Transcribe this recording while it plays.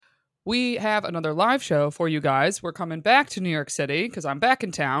We have another live show for you guys. We're coming back to New York City because I'm back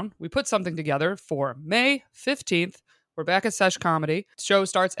in town. We put something together for May 15th. We're back at Sesh Comedy. The show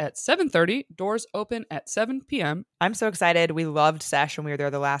starts at 7:30. Doors open at 7 p.m. I'm so excited. We loved Sesh when we were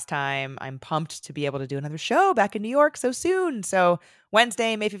there the last time. I'm pumped to be able to do another show back in New York so soon. So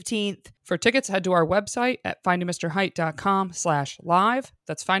Wednesday, May 15th. For tickets, head to our website at findingmrheight.com/live.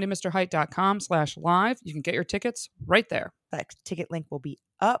 That's findingmrheight.com/live. You can get your tickets right there. That ticket link will be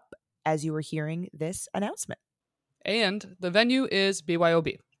up as you were hearing this announcement. And the venue is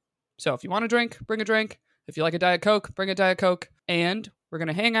BYOB. So if you want a drink, bring a drink. If you like a Diet Coke, bring a Diet Coke. And we're going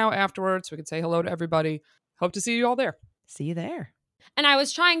to hang out afterwards. We can say hello to everybody. Hope to see you all there. See you there. And I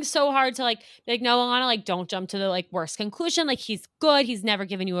was trying so hard to no, Alana, don't jump to the worst conclusion. He's good. He's never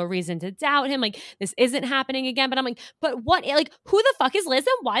given you a reason to doubt him. This isn't happening again. But I'm but what? Who the fuck is Liz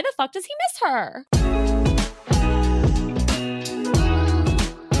and why the fuck does he miss her?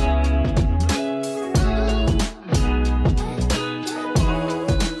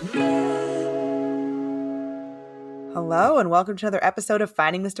 Hello and welcome to another episode of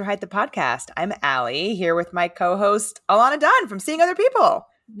Finding Mr. Height, the podcast. I'm Allie, here with my co-host Alana Dunn from Seeing Other People.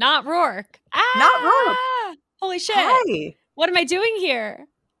 Not Rourke. Not Rourke. Holy shit. Hi. What am I doing here?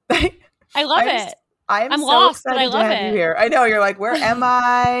 I love it. I'm so lost, but I excited love to have it. you here. I know, you're like, where am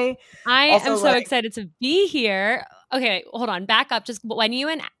I? I Also, am so excited to be here. Okay, hold on. Back up. Just when you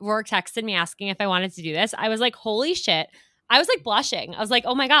and Rourke texted me asking if I wanted to do this, I was like, holy shit. I was blushing. I was like,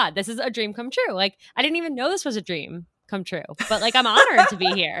 oh my God, this is a dream come true. I didn't even know this was a dream come true. But I'm honored to be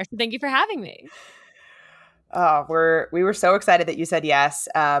here. So thank you for having me. Oh, we were so excited that you said yes.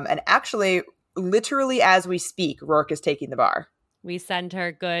 And actually, literally as we speak, Rourke is taking the bar. We send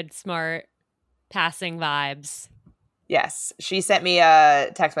her good, smart, passing vibes. Yes. She sent me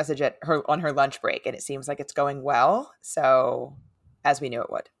a text message on her lunch break, and it seems like it's going well. So, as we knew it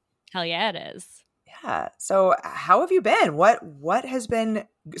would. Hell yeah, it is. Yeah. So how have you been? What has been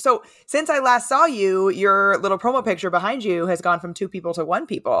 – so since I last saw you, your little promo picture behind you has gone from 2 people to 1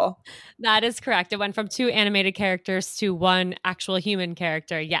 people. That is correct. It went from 2 animated characters to 1 actual human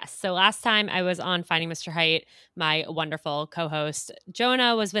character. Yes. So last time I was on Finding Mr. Height, my wonderful co-host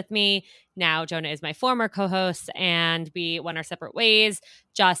Jonah was with me. Now Jonah is my former co-host, and we went our separate ways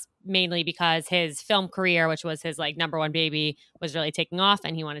just mainly because his film career, which was his number one baby, was really taking off,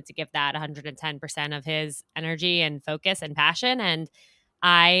 and he wanted to give that 110% of his energy and focus and passion. And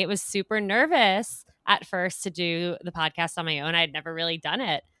I was super nervous at first to do the podcast on my own. I had never really done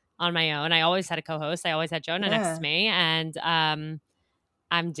it on my own. I always had a co-host. I always had Jonah next to me, and I'm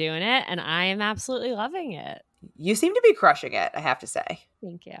doing it, and I am absolutely loving it. You seem to be crushing it, I have to say.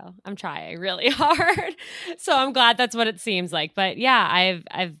 Thank you. I'm trying really hard. So I'm glad that's what it seems like. But yeah,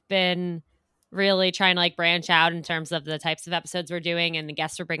 I've been really trying to branch out in terms of the types of episodes we're doing and the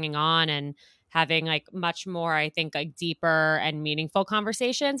guests we're bringing on, and having much more, I think, deeper and meaningful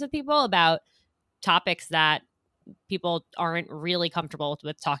conversations with people about topics that people aren't really comfortable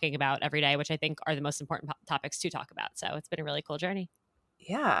with talking about every day, which I think are the most important topics to talk about. So it's been a really cool journey.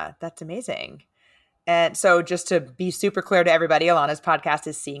 Yeah, that's amazing. And so just to be super clear to everybody, Alana's podcast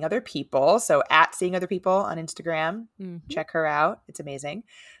is Seeing Other People. So at Seeing Other People on Instagram, check her out. It's amazing.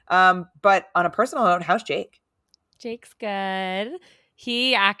 But on a personal note, how's Jake? Jake's good.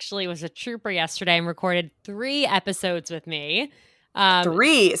 He actually was a trooper yesterday and recorded 3 episodes with me.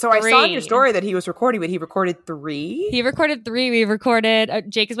 3? So 3. I saw in your story that he was recording, but he recorded 3? He recorded 3. We recorded –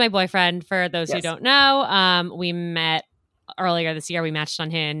 Jake is my boyfriend, for those who don't know. We met earlier this year. We matched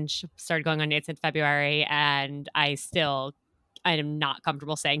on Hinge, started going on dates in February, and I am not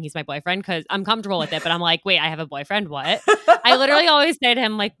comfortable saying he's my boyfriend because I'm comfortable with it, but I'm like, wait, I have a boyfriend? What? I literally always say to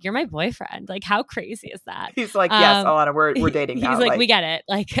him, you're my boyfriend. How crazy is that? He's like, yes, Alana, we're dating now. He's like, we get it.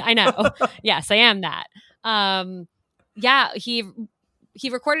 I know. Yes, I am that. Yeah, he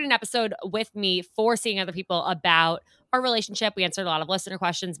recorded an episode with me for Seeing Other People about our relationship. We answered a lot of listener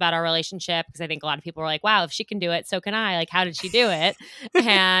questions about our relationship because I think a lot of people were like, wow, if she can do it, so can I. How did she do it?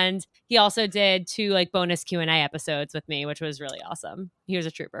 And he also did 2 bonus Q&A episodes with me, which was really awesome. He was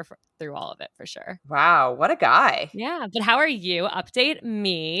a trooper through all of it for sure. Wow, what a guy. Yeah, but how are you? Update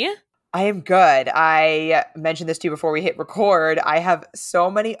me. I am good. I mentioned this to you before we hit record. I have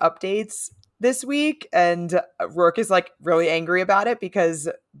so many updates this week, and Rourke is really angry about it because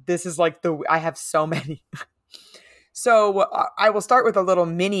this is I have so many. So I will start with a little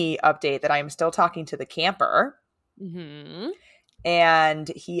mini update that I am still talking to the camper. Mm-hmm. And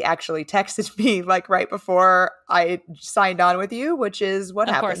he actually texted me right before I signed on with you, which is what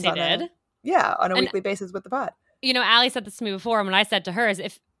happens. Of course he did. On a weekly basis with the pod. Allie said this to me before, and what I said to her is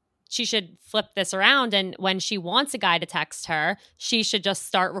if she should flip this around. And when she wants a guy to text her, she should just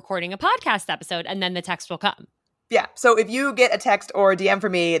start recording a podcast episode and then the text will come. Yeah. So if you get a text or a DM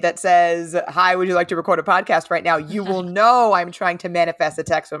from me that says, "Hi, would you like to record a podcast right now?" you will know I'm trying to manifest a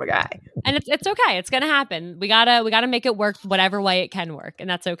text from a guy. And it's okay. It's going to happen. We gotta make it work whatever way it can work. And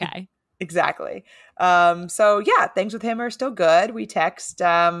that's okay. Exactly. So yeah, things with him are still good. We text,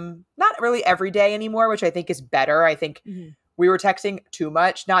 not really every day anymore, which I think is better. I think we were texting too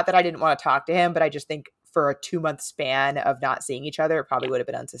much. Not that I didn't want to talk to him, but I just think for a 2-month span of not seeing each other, it probably would have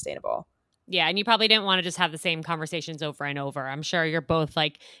been unsustainable. Yeah, and you probably didn't want to just have the same conversations over and over. I'm sure you're both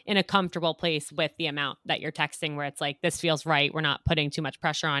like in a comfortable place with the amount that you're texting where it's like, this feels right. We're not putting too much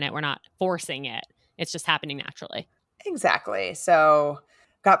pressure on it. We're not forcing it. It's just happening naturally. Exactly. So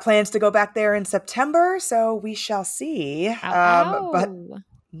got plans to go back there in September, so we shall see. But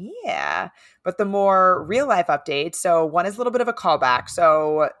yeah, but the more real life updates. So one is a little bit of a callback.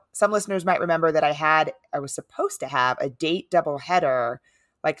 So some listeners might remember that I was supposed to have a date doubleheader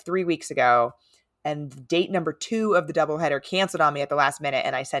like 3 weeks ago, and date number 2 of the doubleheader canceled on me at the last minute,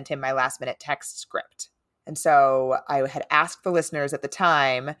 and I sent him my last minute text script. And so I had asked the listeners at the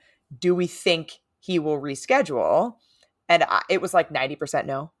time, do we think he will reschedule? And it was like 90%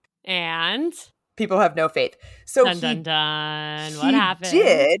 no. And people have no faith. So dun, dun, dun. What happened? He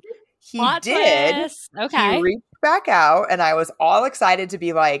did. Twist. Okay. He reached back out, and I was all excited to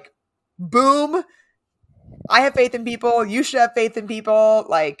be like, boom. I have faith in people. You should have faith in people.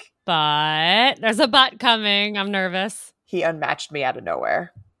 Like, but there's a but coming. I'm nervous. He unmatched me out of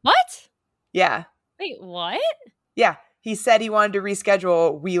nowhere. What? Yeah. Wait, what? Yeah. He said he wanted to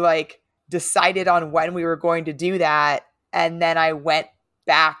reschedule. We like decided on when we were going to do that. And then I went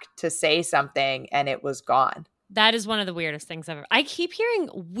back to say something and it was gone. That is one of the weirdest things ever. I keep hearing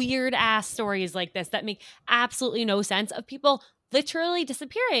weird ass stories like this that make absolutely no sense of people literally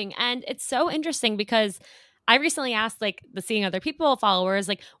disappearing. And it's so interesting because I recently asked like the Seeing Other People followers,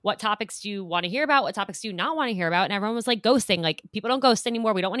 like, what topics do you want to hear about? What topics do you not want to hear about? And everyone was like, ghosting. Like, people don't ghost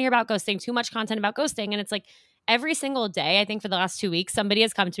anymore. We don't want to hear about ghosting. Too much content about ghosting. And it's like every single day, I think for the last 2 weeks, somebody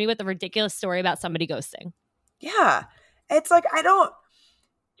has come to me with a ridiculous story about somebody ghosting. Yeah. It's like,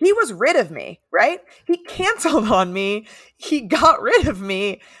 he was rid of me, right? He canceled on me. He got rid of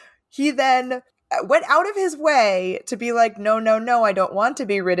me. He then went out of his way to be like, no, I don't want to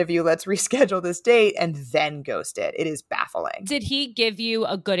be rid of you. Let's reschedule this date, and then ghosted. It is baffling. Did he give you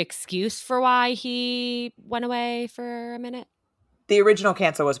a good excuse for why he went away for a minute? The original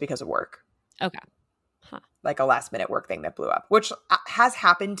cancel was because of work. Okay. Huh. Like a last minute work thing that blew up, which has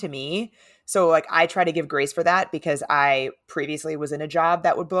happened to me. So like I try to give grace for that because I previously was in a job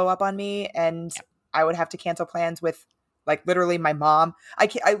that would blow up on me and I would have to cancel plans with like literally my mom. I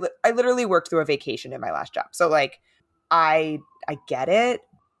literally worked through a vacation in my last job. So like I get it,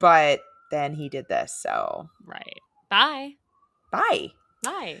 but then he did this. So right. Bye.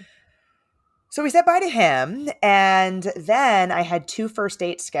 So we said bye to him. And then I had 2 first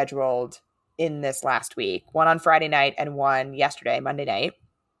dates scheduled in this last week, one on Friday night and one yesterday, Monday night.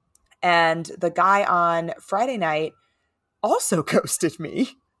 And the guy on Friday night also ghosted me.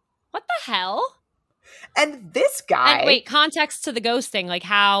 What the hell? And this guy. And wait, context to the ghosting. Like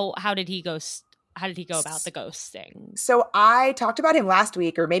how did he ghost? How did he go about the ghosting? So I talked about him last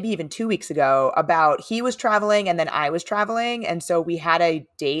week or maybe even 2 weeks ago about he was traveling and then I was traveling. And so we had a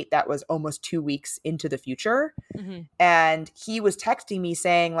date that was almost 2 weeks into the future. Mm-hmm. And he was texting me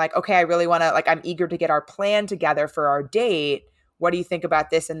saying like, okay, I really want to, like, I'm eager to get our plan together for our date. What do you think about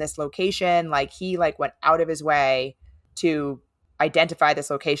this and this location? Like he like went out of his way to identify this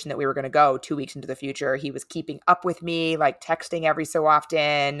location that we were going to go 2 weeks into the future. He was keeping up with me, like texting every so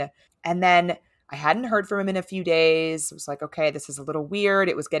often. And then I hadn't heard from him in a few days. I was like, okay, this is a little weird.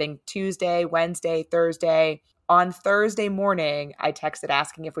 It was getting Tuesday, Wednesday, Thursday. On Thursday morning, I texted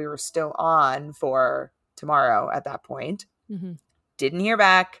asking if we were still on for tomorrow at that point. Mm-hmm. Didn't hear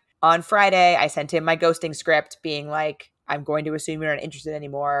back. On Friday, I sent him my ghosting script being like, I'm going to assume you're not interested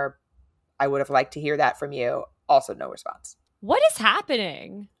anymore. I would have liked to hear that from you. Also, no response. What is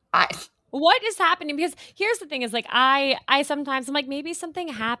happening? What is happening? Because here's the thing is like, I sometimes I'm like, maybe something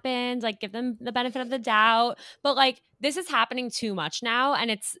happened, like give them the benefit of the doubt. But like, this is happening too much now.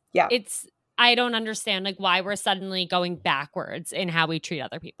 And it's, I don't understand like why we're suddenly going backwards in how we treat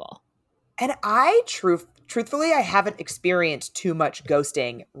other people. And truthfully, I haven't experienced too much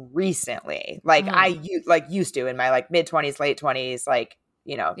ghosting recently. Like I used to in my like mid-20s, late 20s, like,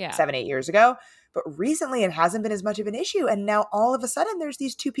 7-8 years ago. But recently it hasn't been as much of an issue. And now all of a sudden there's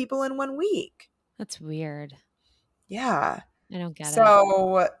these 2 people in 1 week. That's weird. Yeah. I don't get it.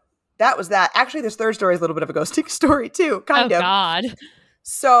 So that was that. Actually, this third story is a little bit of a ghosting story too. Kind of. God.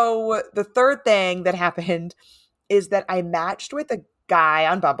 So the third thing that happened is that I matched with a guy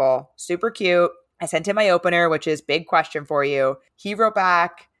on Bumble, super cute. I sent him my opener, which is big question for you. He wrote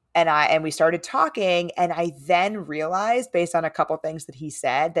back and we started talking. And I then realized, based on a couple things that he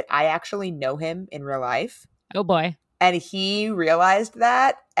said, that I actually know him in real life. Oh boy. And he realized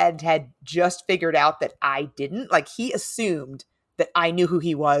that and had just figured out that I didn't. Like, he assumed that I knew who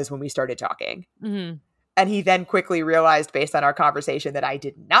he was when we started talking. Mm-hmm. And he then quickly realized, based on our conversation, that I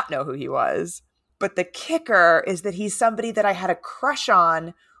did not know who he was. But the kicker is that he's somebody that I had a crush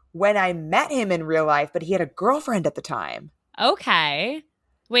on when I met him in real life, but he had a girlfriend at the time. Okay.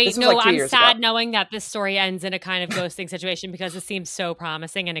 Wait, no, like I'm sad knowing that this story ends in a kind of ghosting situation because it seems so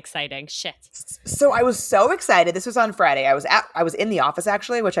promising and exciting. Shit. So I was so excited. This was on Friday. I was in the office,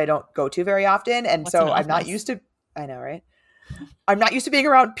 actually, which I don't go to very often. And What's so I'm not used to, I know, right? I'm not used to being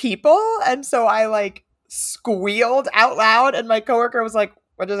around people. And so I like squealed out loud and my coworker was like,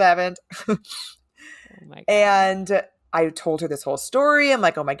 what just happened? Oh my God. And I told her this whole story. I'm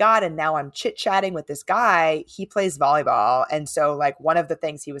like, oh my God. And now I'm chit-chatting with this guy. He plays volleyball. And so like one of the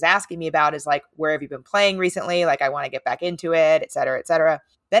things he was asking me about is like, where have you been playing recently? Like, I want to get back into it, et cetera, et cetera.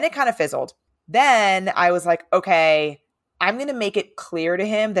 Then it kind of fizzled. Then I was like, okay, I'm going to make it clear to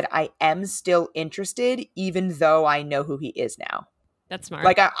him that I am still interested, even though I know who he is now. That's smart.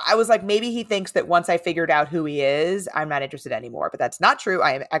 Like I was like, maybe he thinks that once I figured out who he is, I'm not interested anymore. But that's not true.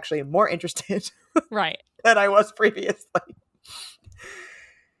 I am actually more interested. Right. Than I was previously.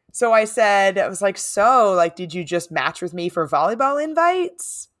 So I said, I was like, so like, did you just match with me for volleyball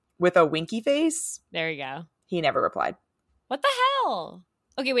invites with a winky face? There you go. He never replied. What the hell?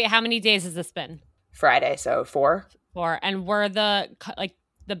 Okay, wait, how many days has this been? Friday, so 4. 4. And were the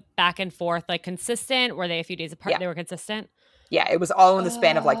back and forth like consistent? Were they a few days apart? Yeah. They were consistent? Yeah, it was all in the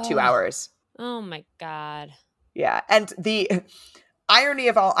span of like 2 hours. Oh my God. Yeah. And the irony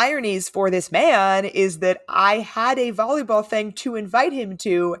of all ironies for this man is that I had a volleyball thing to invite him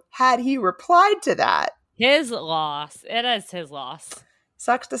to had he replied to that. His loss. It is his loss.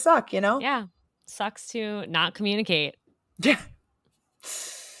 Sucks to suck, you know? Yeah. Sucks to not communicate. Yeah.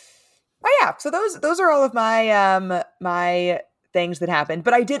 Oh yeah. So those are all of my my things that happened.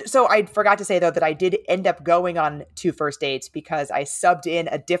 But I forgot to say though that I did end up going on 2 first dates because I subbed in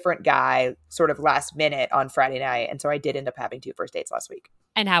a different guy sort of last minute on Friday night. And so I did end up having 2 first dates last week.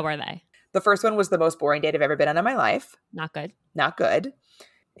 And how were they? The first one was the most boring date I've ever been on in my life. Not good. Not good.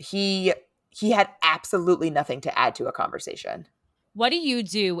 He had absolutely nothing to add to a conversation. What do you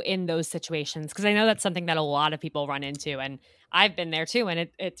do in those situations? Because I know that's something that a lot of people run into, and I've been there too, and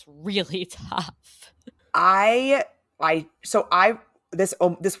it's really tough.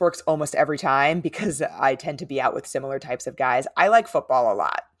 This works almost every time because I tend to be out with similar types of guys. I like football a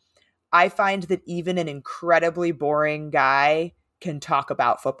lot. I find that even an incredibly boring guy can talk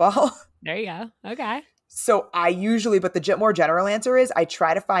about football. There you go. Okay. So but the more general answer is I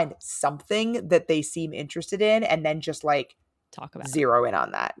try to find something that they seem interested in and then just like talk about zero in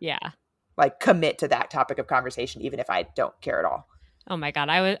on that. Yeah. Like commit to that topic of conversation, even if I don't care at all. Oh my God.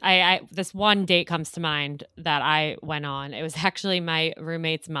 I this one date comes to mind that I went on. It was actually my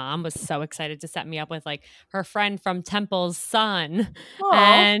roommate's mom was so excited to set me up with like her friend from Temple's son. Aww.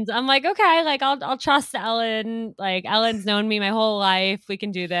 And I'm like, okay, like I'll trust Ellen. Like Ellen's known me my whole life. We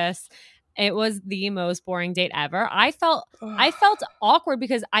can do this. It was the most boring date ever. I felt awkward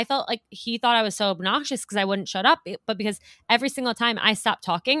because I felt like he thought I was so obnoxious because I wouldn't shut up. But because every single time I stopped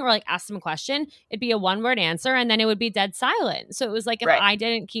talking or like asked him a question, it'd be a 1-word answer and then it would be dead silent. So it was like if I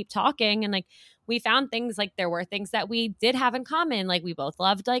didn't keep talking and like we found things like there were things that we did have in common. Like we both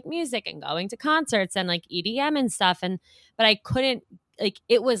loved like music and going to concerts and like EDM and stuff. But I couldn't like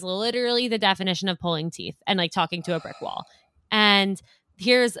it was literally the definition of pulling teeth and like talking to a brick wall. And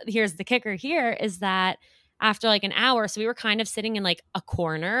here's the kicker here is that after like an hour, so we were kind of sitting in like a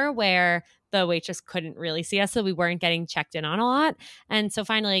corner where the waitress couldn't really see us, so we weren't getting checked in on a lot. And so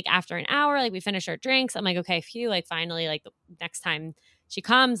finally, like after an hour, like we finished our drinks. I'm like, okay, phew, like finally, like the next time she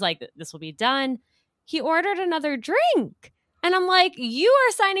comes, like this will be done. He ordered another drink. And I'm like, you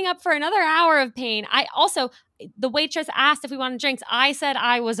are signing up for another hour of pain. The waitress asked if we wanted drinks. I said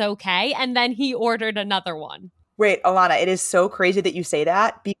I was okay. And then he ordered another one. Wait, Alana, it is so crazy that you say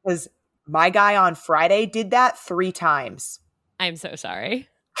that because my guy on Friday did that 3 times. I'm so sorry.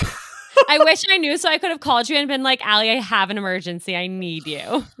 I wish I knew so I could have called you and been like, Allie, I have an emergency. I need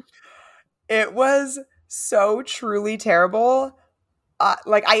you. It was so truly terrible.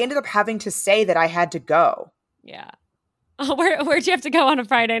 Like I ended up having to say that I had to go. Yeah. Oh, where'd you have to go on a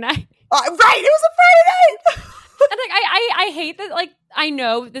Friday night? Right, it was a Friday night. And like I hate that. Like I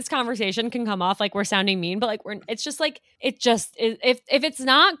know this conversation can come off like we're sounding mean, but like it's just like it just is, if it's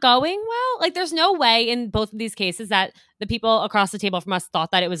not going well, like there's no way in both of these cases that the people across the table from us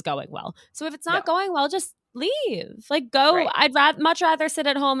thought that it was going well. So if it's not going well, just leave. Like go. Right. I'd much rather sit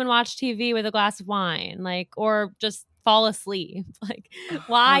at home and watch TV with a glass of wine, like, or just fall asleep. Like,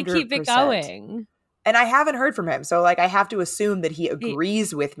 why keep it 100%. going? And I haven't heard from him, so like I have to assume that he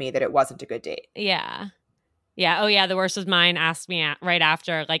agrees with me that it wasn't a good date. Yeah. Yeah. Oh, yeah. The worst was mine. Asked me right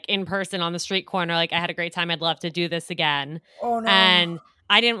after, like in person on the street corner, like I had a great time. I'd love to do this again. Oh, no. And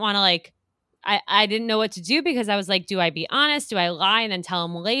I didn't want to like, I didn't know what to do because I was like, do I be honest? Do I lie and then tell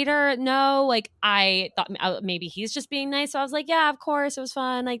him later? No. Like I thought maybe he's just being nice. So I was like, yeah, of course. It was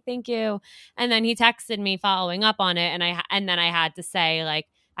fun. Like, thank you. And then he texted me following up on it. And then I had to say like,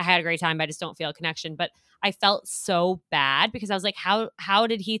 I had a great time, but I just don't feel a connection. But I felt so bad because I was like, how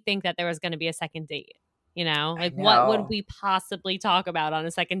did he think that there was going to be a second date? You know, like what would we possibly talk about on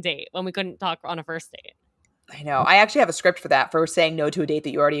a second date when we couldn't talk on a first date? I know. I actually have a script for that, for saying no to a date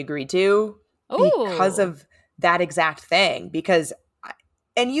that you already agreed to. Ooh. Because of that exact thing.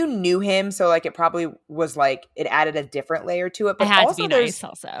 And you knew him, so like it probably was like it added a different layer to it. But it had also to be nice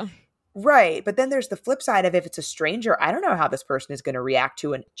also. Right. But then there's the flip side of if it's a stranger, I don't know how this person is going to react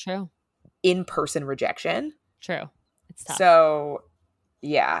to an in-person rejection. True. It's tough. So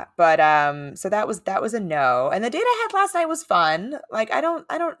yeah, but so that was a no. And the date I had last night was fun. Like I don't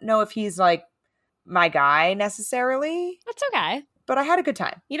know if he's like my guy necessarily. That's okay. But I had a good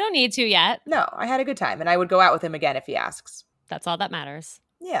time. You don't need to yet. No, I had a good time, and I would go out with him again if he asks. That's all that matters.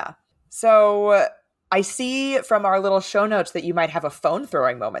 Yeah. So I see from our little show notes that you might have a phone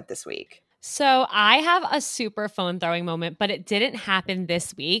throwing moment this week. So I have a super phone throwing moment, but it didn't happen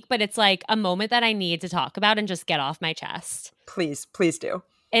this week. But it's like a moment that I need to talk about and just get off my chest. Please do.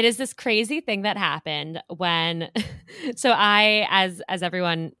 It is this crazy thing that happened when, so I, as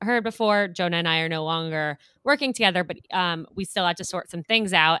everyone heard before, Jonah and I are no longer working together, but we still had to sort some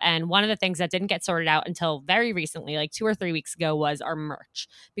things out. And one of the things that didn't get sorted out until very recently, like 2 or 3 weeks ago, was our merch,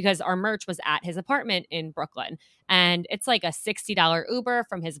 because our merch was at his apartment in Brooklyn. And it's like a $60 Uber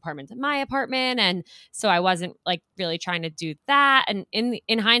from his apartment to my apartment. And so I wasn't like really trying to do that. And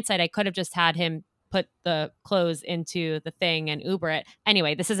in hindsight, I could have just had him put the clothes into the thing and Uber it.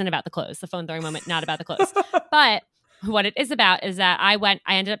 Anyway, this isn't about the clothes, the phone throwing moment, not about the clothes. But what it is about is that I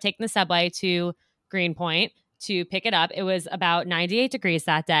ended up taking the subway to Greenpoint to pick it up. It was about 98 degrees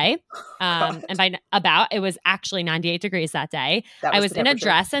that day. And it was actually 98 degrees that day. I was in a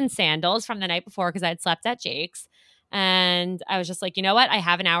dress and sandals from the night before because I had slept at Jake's. And I was just like, you know what? I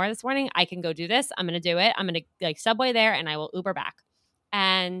have an hour this morning. I can go do this. I'm going to do it. I'm going to like subway there and I will Uber back.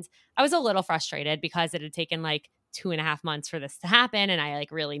 And I was a little frustrated because it had taken like 2.5 months for this to happen. And I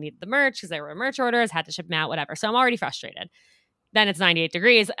like really needed the merch because there were merch orders, had to ship them out, whatever. So I'm already frustrated. Then it's 98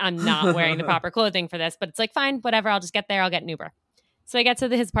 degrees. I'm not wearing the proper clothing for this, but it's like, fine, whatever. I'll just get there. I'll get an Uber. So I get to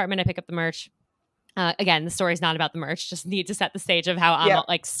his apartment. I pick up the merch. Again, the story's not about the merch. Just need to set the stage of how I'm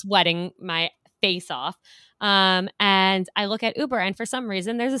like sweating my face off. And I look at Uber and for some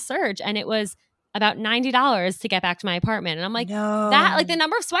reason there's a surge and it was about $90 to get back to my apartment. And I'm like, that, like the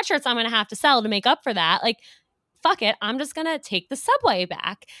number of sweatshirts I'm going to have to sell to make up for that. Like, fuck it. I'm just going to take the subway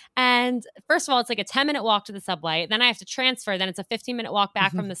back. And first of all, it's like a 10-minute walk to the subway. Then I have to transfer. Then it's a 15-minute walk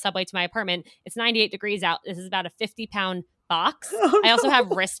back from the subway to my apartment. It's 98 degrees out. This is about a 50-pound box. I also have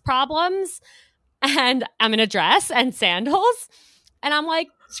wrist problems and I'm in a dress and sandals. And I'm like,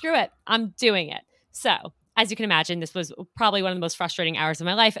 screw it. I'm doing it. So as you can imagine, this was probably one of the most frustrating hours of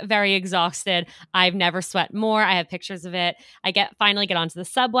my life. Very exhausted. I've never sweat more. I have pictures of it. I finally get onto the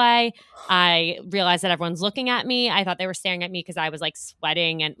subway. I realize that everyone's looking at me. I thought they were staring at me because I was like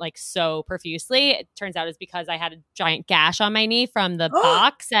sweating and like so profusely. It turns out it's because I had a giant gash on my knee from the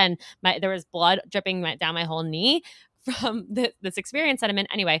box and there was blood dripping down my whole knee from this experience that I'm in.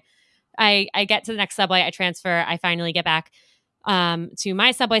 Anyway, I get to the next subway. I transfer. I finally get back to my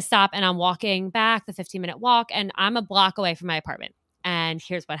subway stop and I'm walking back the 15-minute walk and I'm a block away from my apartment. And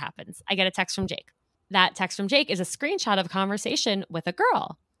here's what happens. I get a text from Jake. That text from Jake is a screenshot of a conversation with a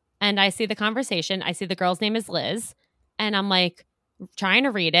girl. And I see the conversation. I see the girl's name is Liz. And I'm like trying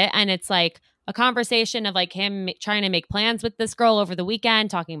to read it. And it's like a conversation of like him trying to make plans with this girl over the weekend,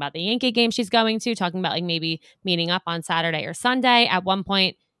 talking about the Yankee game she's going to, talking about like maybe meeting up on Saturday or Sunday. At one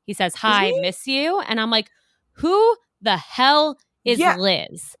point he says, "Hi, miss you." And I'm like, who the hell is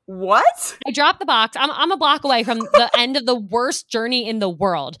Liz? What? I dropped the box. I'm a block away from the end of the worst journey in the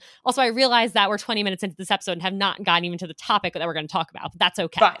world. Also, I realized that we're 20 minutes into this episode and have not gotten even to the topic that we're going to talk about. But that's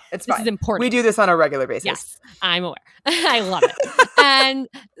okay. Fine. It's fine. This is important. We do this on a regular basis. Yes, I'm aware. I love it. And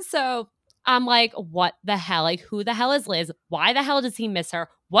so I'm like, what the hell? Like, who the hell is Liz? Why the hell does he miss her?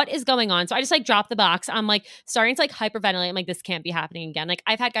 What is going on? So I just like dropped the box. I'm like starting to like hyperventilate. I'm like, this can't be happening again. Like,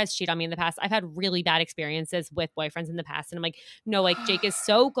 I've had guys cheat on me in the past. I've had really bad experiences with boyfriends in the past. And I'm like, no, like Jake is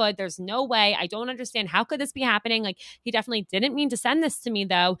so good. There's no way. I don't understand. How could this be happening? Like, he definitely didn't mean to send this to me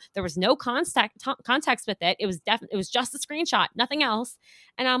though. There was no context with it. It was just a screenshot, nothing else.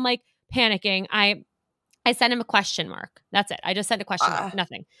 And I'm like panicking. I sent him a question mark. That's it. I just sent a question mark.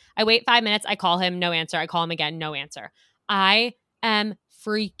 Nothing. I wait 5 minutes. I call him. No answer. I call him again. No answer. I am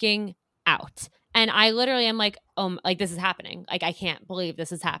freaking out. And I literally am like, like this is happening. Like, I can't believe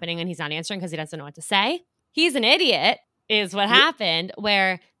this is happening. And he's not answering because he doesn't know what to say. He's an idiot is what happened,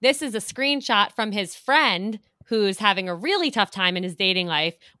 where this is a screenshot from his friend who's having a really tough time in his dating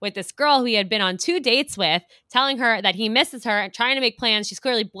life with this girl who he had been on 2 dates with, telling her that he misses her and trying to make plans. She's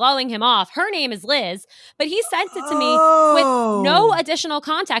clearly blowing him off. Her name is Liz, but he sent it to me with no additional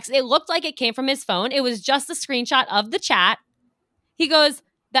context. It looked like it came from his phone. It was just a screenshot of the chat. He goes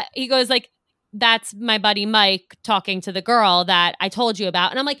like, that's my buddy Mike talking to the girl that I told you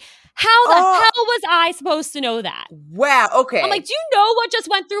about. And I'm like, how the hell was I supposed to know that? Wow. Okay. I'm like, do you know what just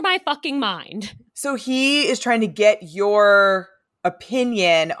went through my fucking mind? So he is trying to get your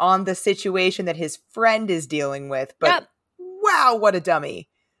opinion on the situation that his friend is dealing with. But wow, what a dummy.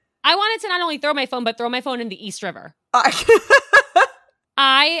 I wanted to not only throw my phone, but throw my phone in the East River.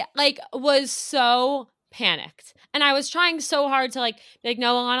 I like was so panicked. And I was trying so hard to like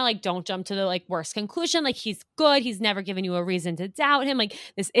no, Alana, like don't jump to the like worst conclusion. Like, he's good. He's never given you a reason to doubt him. Like,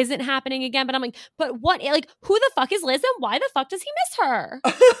 this isn't happening again. But I'm like, but what, like, who the fuck is Liz and why the fuck does he miss her?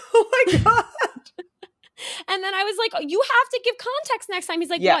 Oh my God. And then I was like, you have to give context next time.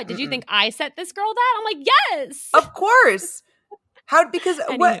 He's like, what? Did you think I sent this girl that? I'm like, yes. Of course. How, because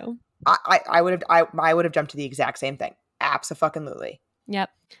Anywho. what I would have jumped to the exact same thing. Abso-fucking-lutely.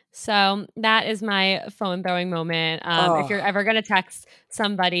 Yep. So that is my phone throwing moment. If you're ever going to text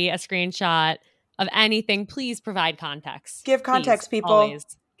somebody a screenshot of anything, please provide context. Give context, please, people. Always.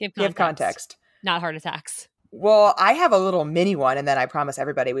 Give context. Not heart attacks. Well, I have a little mini one, and then I promise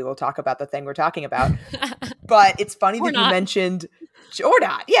everybody we will talk about the thing we're talking about. But it's funny that you mentioned, or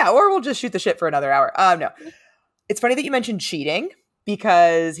not. Yeah, or we'll just shoot the shit for another hour. No. It's funny that you mentioned cheating,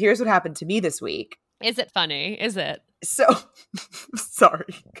 because here's what happened to me this week. Is it funny? Is it? So,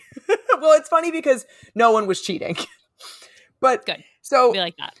 sorry. Well, it's funny because no one was cheating. But good. So, be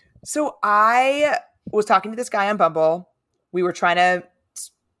like that. So I was talking to this guy on Bumble. We were trying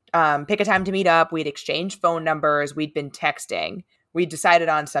to pick a time to meet up. We'd exchanged phone numbers. We'd been texting. We decided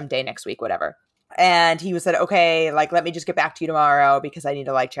on some day next week, whatever. And he said, okay, like, let me just get back to you tomorrow because I need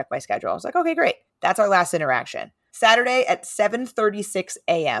to like check my schedule. I was like, okay, great. That's our last interaction. Saturday at 7:36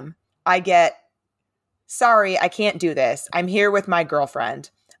 a.m. I get, sorry, I can't do this. I'm here with my girlfriend.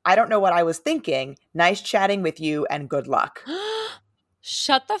 I don't know what I was thinking. Nice chatting with you and good luck.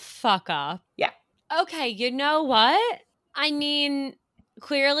 Shut the fuck up. Yeah. Okay, you know what? I mean,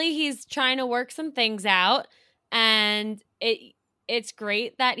 clearly he's trying to work some things out, and it's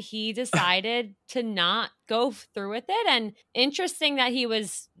great that he decided to not go through with it, and interesting that he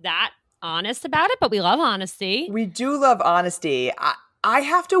was that honest about it, but we love honesty. We do love honesty. I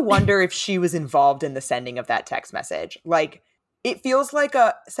have to wonder if she was involved in the sending of that text message. Like, it feels like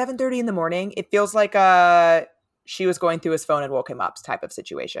a 7:30 in the morning. It feels like she was going through his phone and woke him up type of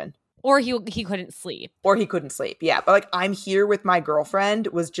situation. Or he couldn't sleep. Yeah. But like, I'm here with my girlfriend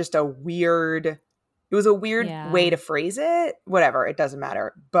was just a weird way to phrase it. Whatever. It doesn't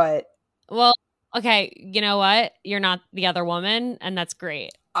matter. But. Well, okay. You know what? You're not the other woman. And that's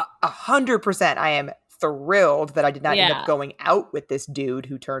great. 100%. I am thrilled that I did not end up going out with this dude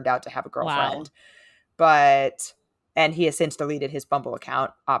who turned out to have a girlfriend. Wow. And he has since deleted his Bumble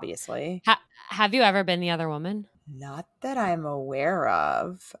account, obviously. Have you ever been the other woman? Not that I'm aware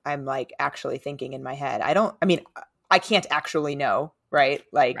of. I'm like actually thinking in my head. I can't actually know, right?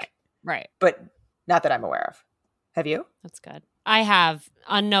 Like, right. But not that I'm aware of. Have you? That's good. I have,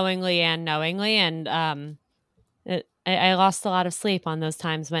 unknowingly and knowingly, and I lost a lot of sleep on those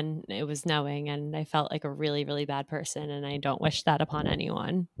times when it was knowing, and I felt like a really, really bad person, and I don't wish that upon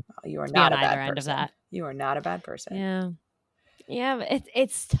anyone. You are not a bad end person. Of that. You are not a bad person. Yeah, but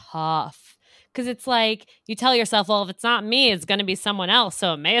it's tough because it's like you tell yourself, well, if it's not me, it's going to be someone else,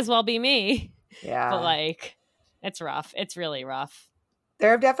 so it may as well be me. Yeah. But like, it's rough. It's really rough.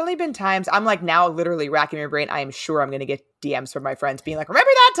 There have definitely been times I'm like now literally racking my brain. I am sure I'm going to get DMs from my friends being like,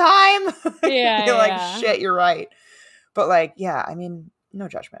 remember that time? Yeah. Like, shit, you're right. But like, yeah, I mean, no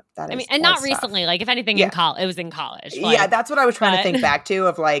judgment. And not recently. Like, if anything, it was in college. Like, yeah, that's what I was trying to think back to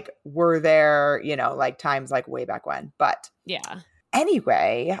of like, were there, like times like way back when? But yeah.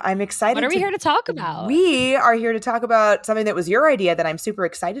 Anyway, I'm excited. What are we here to talk about? We are here to talk about something that was your idea that I'm super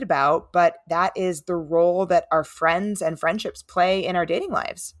excited about, but that is the role that our friends and friendships play in our dating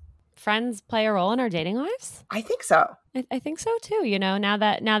lives. Friends play a role in our dating lives? I think so. I think so too. Now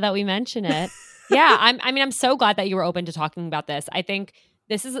that we mention it, yeah. I'm so glad that you were open to talking about this. I think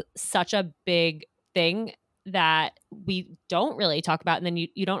this is such a big thing that we don't really talk about, and then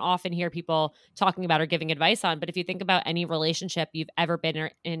you don't often hear people talking about or giving advice on. But if you think about any relationship you've ever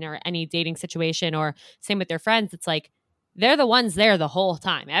been in or any dating situation, or same with your friends, it's like they're the ones there the whole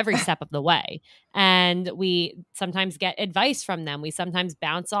time, every step of the way. And we sometimes get advice from them. We sometimes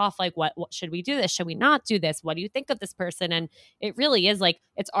bounce off like, what should we do this? Should we not do this? What do you think of this person? And it really is like,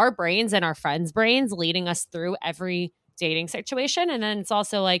 it's our brains and our friends' brains leading us through every dating situation. And then it's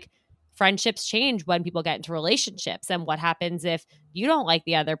also like friendships change when people get into relationships. And what happens if you don't like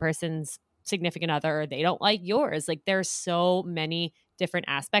the other person's significant other, or they don't like yours? Like there's so many different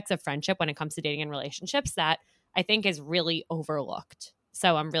aspects of friendship when it comes to dating and relationships that I think is really overlooked.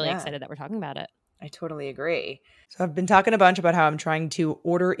 So I'm really excited that we're talking about it. I totally agree. So I've been talking a bunch about how I'm trying to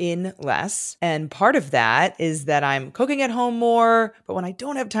order in less. And part of that is that I'm cooking at home more. But when I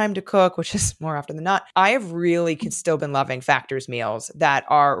don't have time to cook, which is more often than not, I have really still been loving Factor's meals that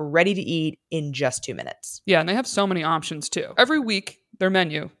are ready to eat in just 2 minutes. Yeah, and they have so many options too. Every week, their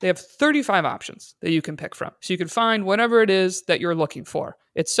menu, they have 35 options that you can pick from. So you can find whatever it is that you're looking for.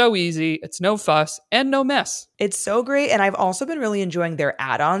 It's so easy, it's no fuss, and no mess. It's so great. And I've also been really enjoying their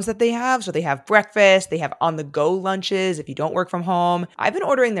add-ons that they have. So they have breakfast, they have on-the-go lunches if you don't work from home. I've been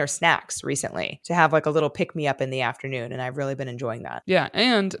ordering their snacks recently to have like a little pick-me-up in the afternoon, and I've really been enjoying that. Yeah,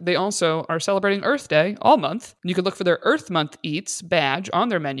 and they also are celebrating Earth Day all month. You can look for their Earth Month Eats badge on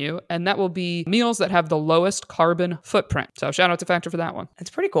their menu, and that will be meals that have the lowest carbon footprint. So shout out to Factor for that one. It's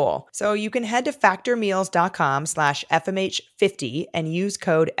pretty cool. So you can head to factormeals.com/FMH50 and use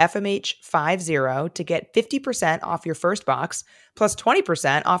code FMH50 to get 50% off your first box plus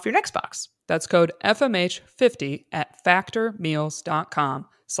 20% off your next box. That's code FMH50 at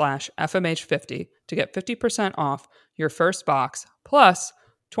factormeals.com/FMH50 to get 50% off your first box plus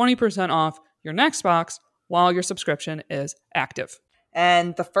 20% off your next box while your subscription is active.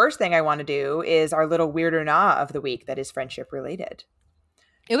 And the first thing I want to do is our little weird or nah of the week that is friendship related.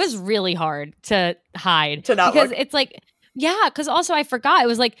 It was really hard to hide. To not because look. It's like, yeah, because also I forgot. It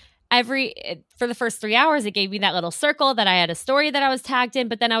was like for the first 3 hours, it gave me that little circle that I had a story that I was tagged in,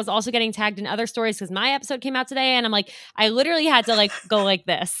 but then I was also getting tagged in other stories because my episode came out today, and I'm like, I literally had to like go like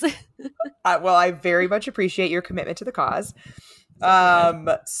this. Well, I very much appreciate your commitment to the cause.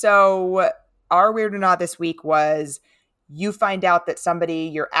 So our weird or not this week was you find out that somebody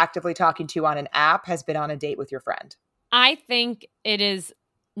you're actively talking to on an app has been on a date with your friend. I think it is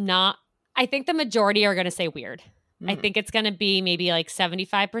not. I think the majority are going to say weird. I think it's going to be maybe like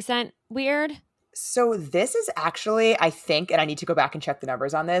 75% weird. So this is actually, I think, and I need to go back and check the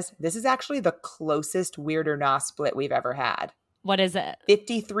numbers on this, this is actually the closest weird or nah split we've ever had. What is it?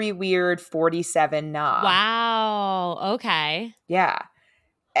 53 weird, 47 nah. Wow. Okay. Yeah.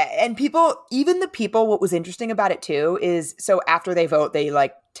 And people, even the people, what was interesting about it too is, so after they vote, they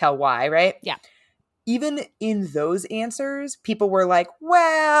like tell why, right? Yeah. Even in those answers, people were like,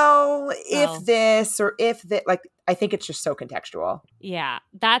 well, if this or if that, like, I think it's just so contextual. Yeah.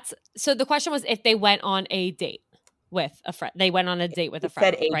 So the question was if they went on a date with a friend. They went on a date with a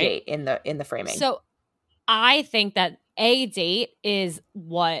friend. It said a right? date in the framing. So I think that a date is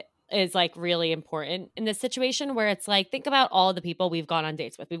what is like really important in this situation, where it's like, think about all the people we've gone on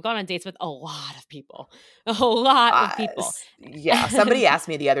dates with. We've gone on dates with a lot of people. Yeah. Somebody asked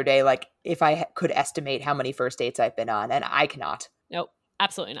me the other day, like, if I could estimate how many first dates I've been on, and I cannot. Nope.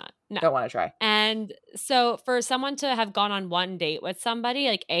 Absolutely not. No. Don't want to try. And so for someone to have gone on one date with somebody,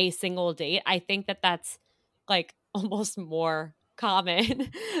 like a single date, I think that that's like almost more common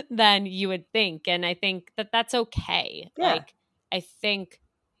than you would think. And I think that that's okay. Yeah. Like, I think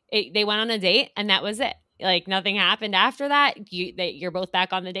they went on a date and that was it. Like nothing happened after that. You're both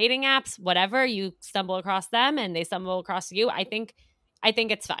back on the dating apps, whatever. You stumble across them and they stumble across you. I think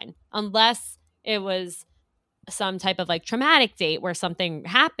it's fine. Unless it was some type of like traumatic date where something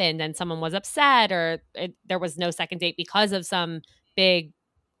happened and someone was upset, or there was no second date because of some big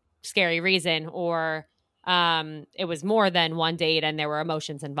scary reason, or it was more than one date and there were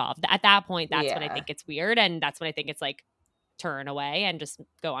emotions involved. At that point, that's when I think it's weird, and that's when I think it's like turn away and just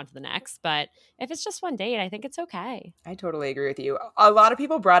go on to the next. But if it's just one date, I think it's okay. I totally agree with you. A lot of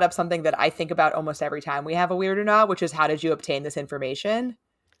people brought up something that I think about almost every time we have a weird or not, which is, how did you obtain this information?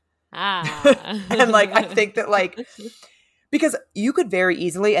 And like, I think that like Because you could very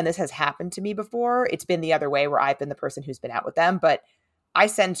easily, and this has happened to me before, it's been the other way where I've been the person who's been out with them, but I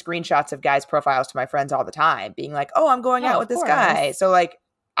send screenshots of guys' profiles to my friends all the time, being like, oh, I'm going out with this guy. So like,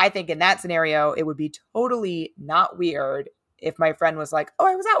 I think in that scenario, it would be totally not weird if my friend was like, oh,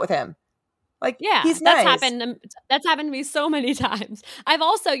 I was out with him. Like, yeah, he's nice. That's happened to me so many times. I've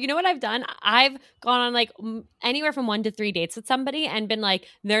also, you know what I've done? I've gone on like anywhere from 1 to 3 dates with somebody and been like,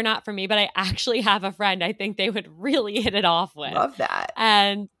 they're not for me, but I actually have a friend I think they would really hit it off with. Love that.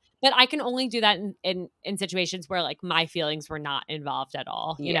 But I can only do that in situations where like my feelings were not involved at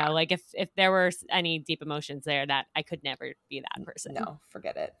all. You know, like if there were any deep emotions there, that I could never be that person. No,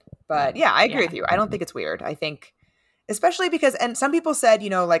 forget it. But yeah, I agree with you. I don't think it's weird. I think, especially because, and some people said,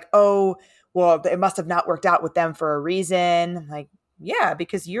 you know, like, oh, well, it must have not worked out with them for a reason. I'm like, yeah,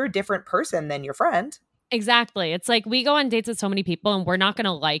 because you're a different person than your friend. Exactly. It's like we go on dates with so many people and we're not going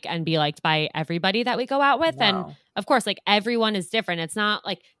to like and be liked by everybody that we go out with. No. And of course, like everyone is different. It's not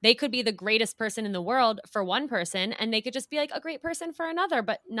like they could be the greatest person in the world for one person and they could just be like a great person for another,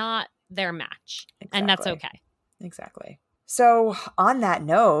 but not their match. Exactly. And that's okay. Exactly. So on that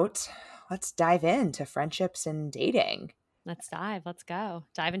note, let's dive into friendships and dating. Let's dive. Let's go.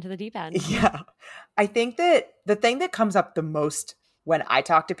 Dive into the deep end. Yeah. I think that the thing that comes up the most when I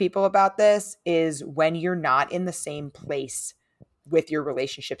talk to people about this is when you're not in the same place with your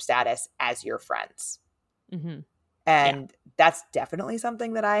relationship status as your friends. Mm-hmm. And that's definitely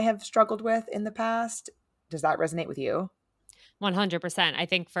something that I have struggled with in the past. Does that resonate with you? 100%. I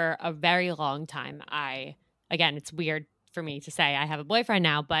think for a very long time, again, it's weird for me to say I have a boyfriend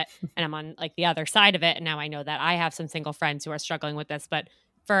now, but, and I'm on like the other side of it. And now I know that I have some single friends who are struggling with this, but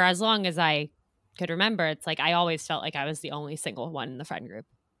for as long as I could remember, it's like, I always felt like I was the only single one in the friend group.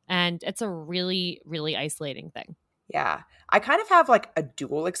 And it's a really, really isolating thing. Yeah. I kind of have like a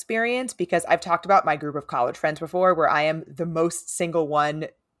dual experience because I've talked about my group of college friends before where I am the most single one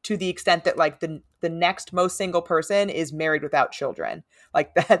to the extent that like the next most single person is married without children.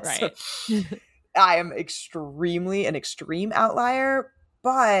 Like that's right. I am an extreme outlier,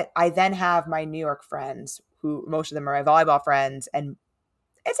 but I then have my New York friends who most of them are my volleyball friends, and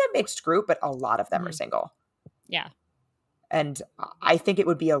it's a mixed group, but a lot of them are single. Yeah. And I think it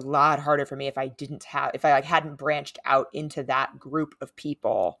would be a lot harder for me if I hadn't branched out into that group of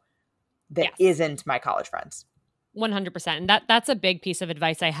people that isn't my college friends. 100%. And that's a big piece of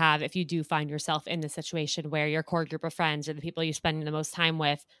advice I have if you do find yourself in the situation where your core group of friends or the people you spend the most time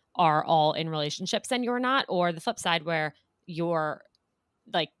with are all in relationships and you're not, or the flip side where you're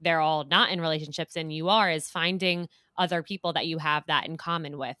like they're all not in relationships and you are, is finding other people that you have that in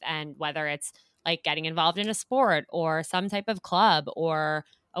common with. And whether it's like getting involved in a sport or some type of club or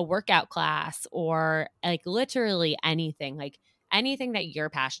a workout class or like literally anything, like anything that you're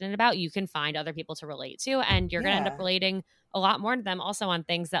passionate about, you can find other people to relate to, and you're going to end up relating a lot more to them also on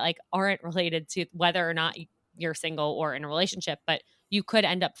things that like aren't related to whether or not you're single or in a relationship, but you could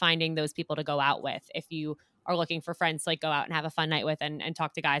end up finding those people to go out with if you are looking for friends to like go out and have a fun night with and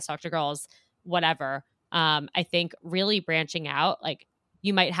talk to guys, talk to girls, whatever. I think really branching out, like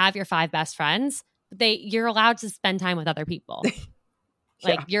you might have your 5 best friends, but you're allowed to spend time with other people.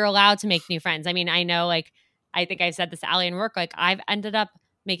 Like you're allowed to make new friends. I mean, I know like, I think I said this to Allie in work, like I've ended up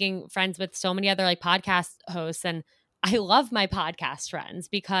making friends with so many other like podcast hosts, and I love my podcast friends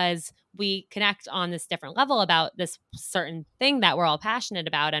because we connect on this different level about this certain thing that we're all passionate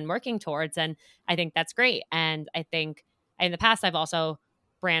about and working towards. And I think that's great. And I think in the past, I've also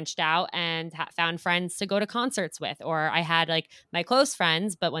branched out and found friends to go to concerts with, or I had like my close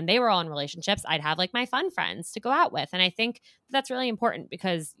friends, but when they were all in relationships, I'd have like my fun friends to go out with. And I think that's really important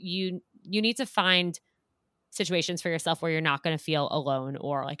because you need to find situations for yourself where you're not going to feel alone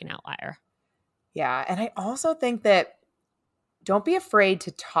or like an outlier. Yeah. And I also think that don't be afraid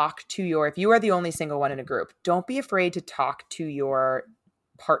to talk to if you are the only single one in a group, don't be afraid to talk to your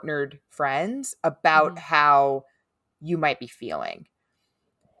partnered friends about how you might be feeling.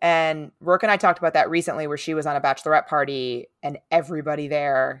 And Rourke and I talked about that recently where she was on a bachelorette party and everybody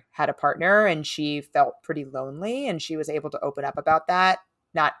there had a partner and she felt pretty lonely, and she was able to open up about that.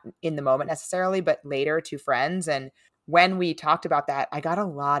 Not in the moment necessarily, but later to friends. And when we talked about that, I got a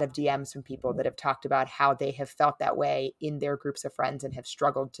lot of DMs from people that have talked about how they have felt that way in their groups of friends and have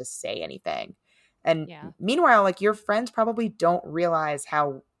struggled to say anything. And meanwhile, like your friends probably don't realize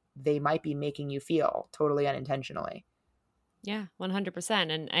how they might be making you feel totally unintentionally. Yeah,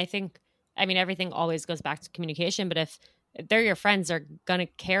 100%. And I think, I mean, everything always goes back to communication, but if they're your friends, they're going to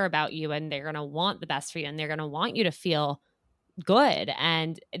care about you and they're going to want the best for you and they're going to want you to feel good.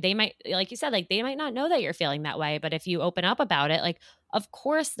 And they might, like you said, like they might not know that you're feeling that way, but if you open up about it, like of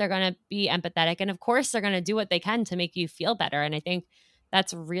course they're going to be empathetic, and of course they're going to do what they can to make you feel better. And I think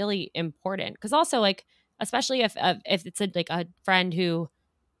that's really important, because also like, especially if it's like a friend who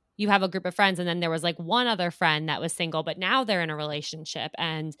you have a group of friends and then there was like one other friend that was single, but now they're in a relationship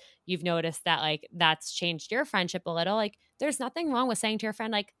and you've noticed that like that's changed your friendship a little. Like there's nothing wrong with saying to your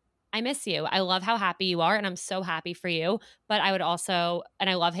friend, like, I miss you. I love how happy you are and I'm so happy for you. But I would also, and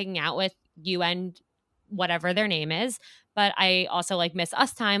I love hanging out with you and whatever their name is. But I also like miss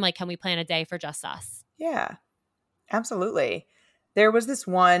us time. Like, can we plan a day for just us? Yeah, absolutely. There was this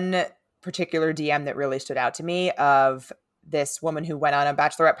one particular DM that really stood out to me of this woman who went on a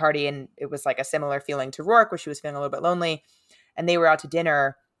bachelorette party, and it was like a similar feeling to Rourke where she was feeling a little bit lonely, and they were out to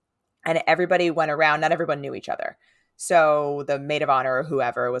dinner and everybody went around. Not everyone knew each other. So the maid of honor or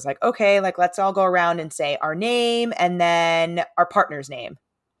whoever was like, okay, like let's all go around and say our name and then our partner's name.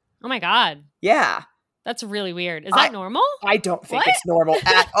 Oh my God. Yeah. That's really weird. Is that normal? I don't think it's normal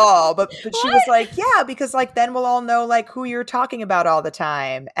at all. But she was like, yeah, because like then we'll all know like who you're talking about all the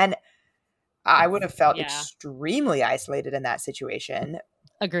time. And I would have felt extremely isolated in that situation.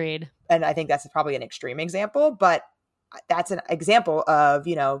 Agreed. And I think that's probably an extreme example, but that's an example of,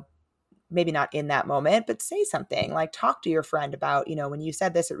 you know, maybe not in that moment, but say something, like talk to your friend about, you know, when you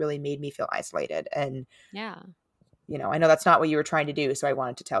said this, it really made me feel isolated. And, you know, I know that's not what you were trying to do. So I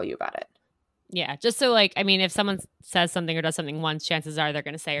wanted to tell you about it. Yeah. Just so like, I mean, if someone says something or does something once, chances are they're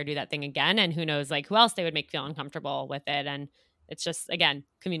going to say or do that thing again. And who knows, like who else they would make feel uncomfortable with it. And it's just, again,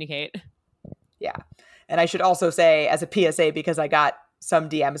 communicate. Yeah. And I should also say as a PSA, because I got some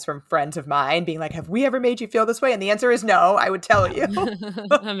DMs from friends of mine being like, have we ever made you feel this way? And the answer is no. I would tell you.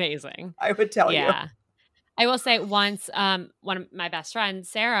 Amazing. I would tell you. I will say once, one of my best friends,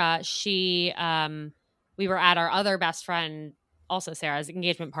 Sarah, she, we were at our other best friend, also Sarah's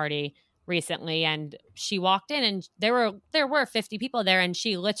engagement party recently, and she walked in and there were 50 people there and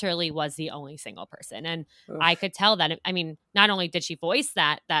she literally was the only single person. And I could tell that, I mean, not only did she voice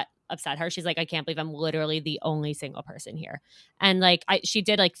that upset her, she's like, I can't believe I'm literally the only single person here. And like she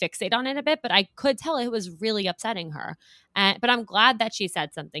did like fixate on it a bit, but I could tell it was really upsetting her. But I'm glad that she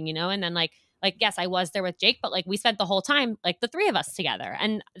said something, you know. And then like yes, I was there with Jake, but like we spent the whole time like the three of us together,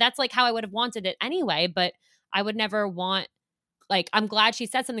 and that's like how I would have wanted it anyway. But I would never want, like, I'm glad she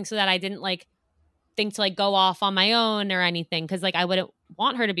said something so that I didn't like think to like go off on my own or anything, because like I wouldn't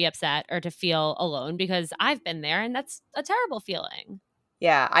want her to be upset or to feel alone, because I've been there and that's a terrible feeling.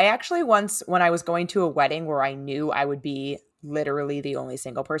 Yeah, I actually once, when I was going to a wedding where I knew I would be literally the only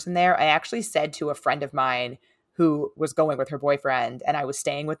single person there, I actually said to a friend of mine who was going with her boyfriend and I was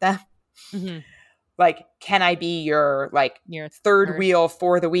staying with them, like, can I be your third wheel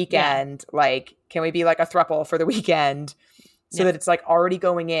for the weekend? Yeah. Like, can we be like a throuple for the weekend? So that it's like already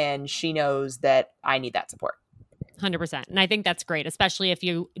going in, she knows that I need that support. 100%. And I think that's great, especially if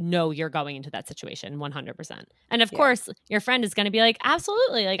you know you're going into that situation 100%. And of course, your friend is going to be like,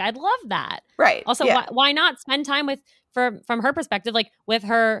 absolutely. Like, I'd love that. Right. Also, why not spend time from her perspective, like with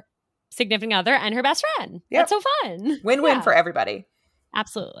her significant other and her best friend? Yep. That's so fun. Win-win for everybody.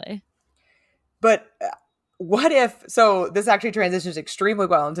 Absolutely. But what if, so this actually transitions extremely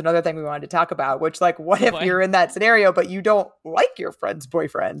well into another thing we wanted to talk about, which like, what if you're in that scenario, but you don't like your friend's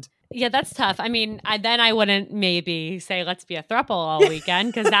boyfriend? Yeah, that's tough. I mean, then I wouldn't maybe say, let's be a throuple all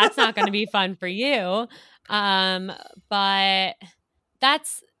weekend, because that's not going to be fun for you. But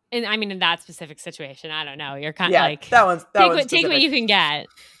that's, and I mean, in that specific situation, I don't know. You're kind of like, take what you can get.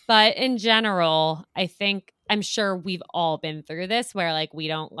 But in general, I'm sure we've all been through this where like, we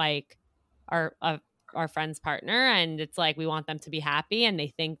don't like our friend's partner, and it's like we want them to be happy and they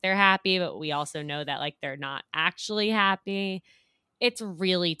think they're happy, but we also know that like they're not actually happy. It's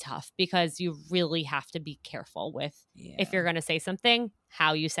really tough because you really have to be careful with if you're going to say something,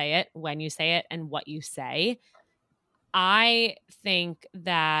 how you say it, when you say it, and what you say. I think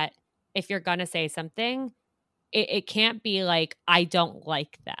that if you're going to say something, it can't be like, I don't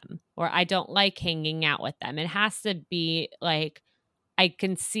like them or I don't like hanging out with them. It has to be like, I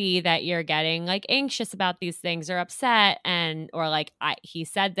can see that you're getting like anxious about these things or upset, or like he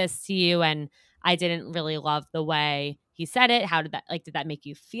said this to you and I didn't really love the way he said it. How did that make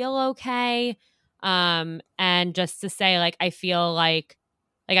you feel okay? And just to say like, I feel like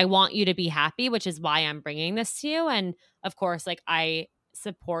I want you to be happy, which is why I'm bringing this to you. And of course, like I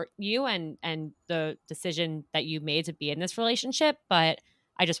support you and the decision that you made to be in this relationship, but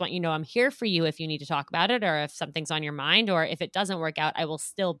I just want you to know I'm here for you if you need to talk about it, or if something's on your mind, or if it doesn't work out, I will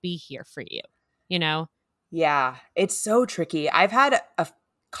still be here for you, you know? Yeah, it's so tricky. I've had a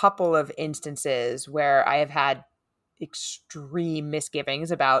couple of instances where I have had, extreme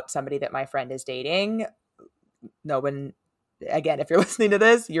misgivings about somebody that my friend is dating. No one, again, if you're listening to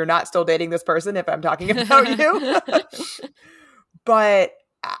this, you're not still dating this person if I'm talking about you. But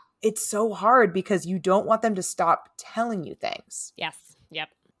it's so hard because you don't want them to stop telling you things. Yes. Yep.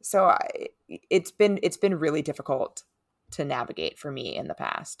 So it's been really difficult to navigate for me in the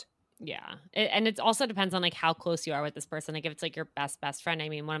past. Yeah. And it also depends on like how close you are with this person. Like if it's like your best friend. I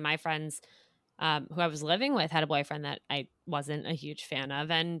mean, one of my friends who I was living with had a boyfriend that I wasn't a huge fan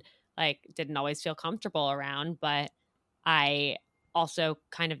of and like didn't always feel comfortable around, but I also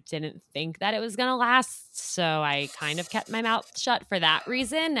kind of didn't think that it was going to last. So I kind of kept my mouth shut for that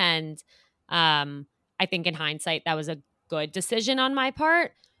reason. And I think in hindsight, that was a good decision on my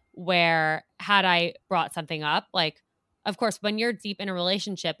part, where had I brought something up, like, of course, when you're deep in a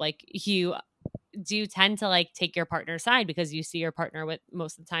relationship, like you do tend to like take your partner's side because you see your partner with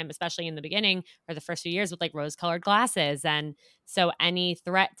most of the time, especially in the beginning or the first few years, with like rose colored glasses. And so any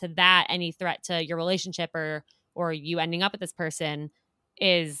threat to that, any threat to your relationship or you ending up with this person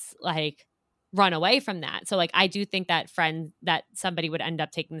is like run away from that. So like I do think that somebody would end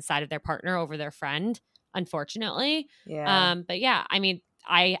up taking the side of their partner over their friend, unfortunately. Yeah. But yeah, I mean,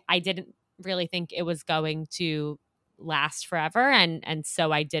 I didn't really think it was going to last forever, and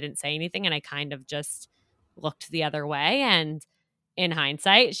so I didn't say anything, and I kind of just looked the other way. And in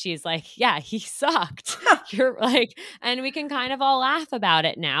hindsight, she's like, yeah, he sucked. You're like, and we can kind of all laugh about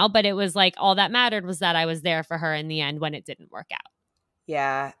it now, but it was like all that mattered was that I was there for her in the end when it didn't work out.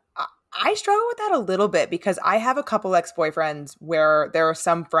 Yeah. I struggle with that a little bit because I have a couple ex-boyfriends where there are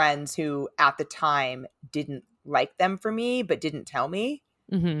some friends who at the time didn't like them for me, but didn't tell me.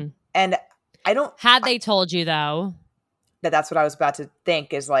 Mm-hmm. And I don't... Had they told you though? That's what I was about to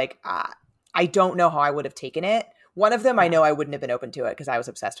think is like, I don't know how I would have taken it. One of them, I know I wouldn't have been open to it because I was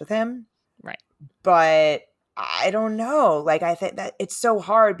obsessed with him. Right. But I don't know. Like, I think that it's so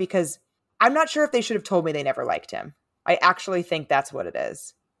hard because I'm not sure if they should have told me they never liked him. I actually think that's what it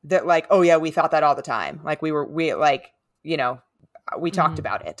is. That like, oh yeah, we thought that all the time. Like we like, you know, we talked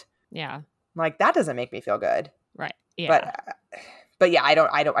about it. Yeah. Like that doesn't make me feel good. Right. Yeah. But yeah,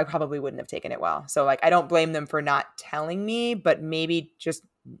 I probably wouldn't have taken it well. So like, I don't blame them for not telling me, but maybe just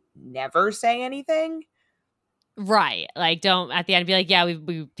never say anything. Right. Like don't at the end be like, yeah,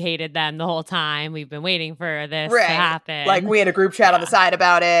 we hated them the whole time. We've been waiting for this to happen. Like we had a group chat on the side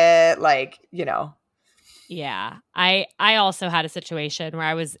about it. Like, you know. Yeah. I also had a situation where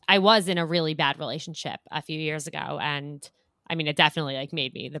I was in a really bad relationship a few years ago. And I mean, it definitely like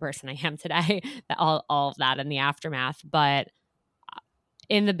made me the person I am today, all of that in the aftermath. But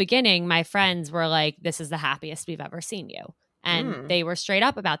in the beginning, my friends were like, this is the happiest we've ever seen you. And they were straight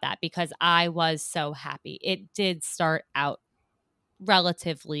up about that because I was so happy. It did start out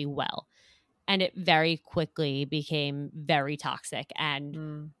relatively well. And it very quickly became very toxic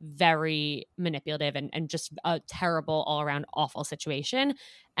and very manipulative and just a terrible all around awful situation.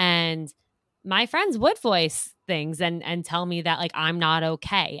 And my friends would voice things and tell me that like I'm not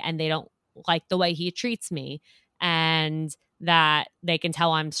okay and they don't like the way he treats me and that they can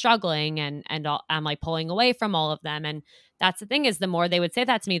tell I'm struggling and I'm like pulling away from all of them. And that's the thing is the more they would say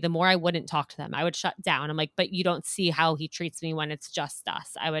that to me, the more I wouldn't talk to them. I would shut down. I'm like, but you don't see how he treats me when it's just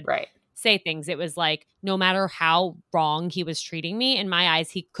us. I would say things. It was like, no matter how wrong he was treating me, in my eyes,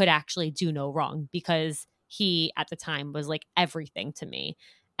 he could actually do no wrong because he at the time was like everything to me.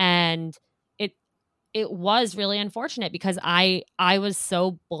 And it was really unfortunate because I was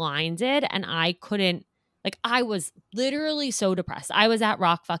so blinded and I couldn't, like I was literally so depressed. I was at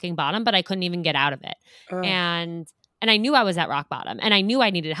rock fucking bottom, but I couldn't even get out of it. And I knew I was at rock bottom and I knew I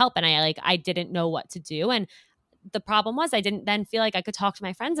needed help and I didn't know what to do. And the problem was I didn't then feel like I could talk to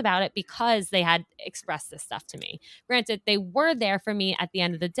my friends about it because they had expressed this stuff to me. Granted, they were there for me at the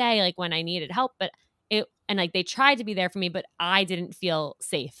end of the day, like when I needed help, but like they tried to be there for me, but I didn't feel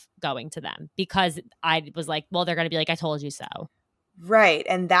safe going to them because I was like, well, they're going to be like, I told you so. Right.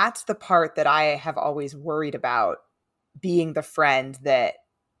 And that's the part that I have always worried about, being the friend that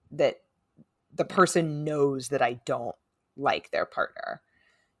the person knows that I don't like their partner.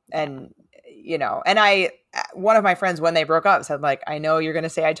 And, you know, and one of my friends, when they broke up, said like, I know you're going to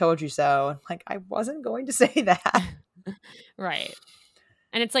say I told you so. I'm like, I wasn't going to say that. Right.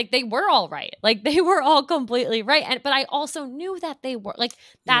 And it's like, they were all right. Like they were all completely right. But I also knew that they were like,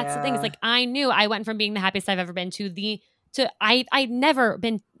 that's the thing. It's like, I knew I went from being the happiest I've ever been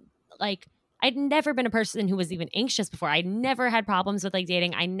I'd never been a person who was even anxious before. I'd never had problems with like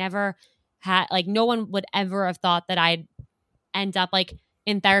dating. I never had like, no one would ever have thought that I'd end up like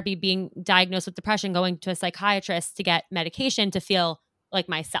in therapy, being diagnosed with depression, going to a psychiatrist to get medication to feel like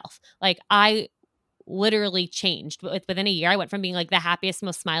myself. Like I literally changed. Within a year, I went from being like the happiest,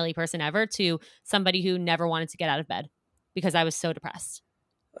 most smiley person ever to somebody who never wanted to get out of bed because I was so depressed.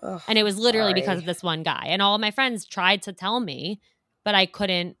 Ugh, And it was literally because of sorry. this one guy. And all of my friends tried to tell me, but I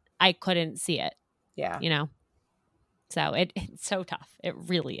couldn't see it, Yeah. you know? So it's so tough. It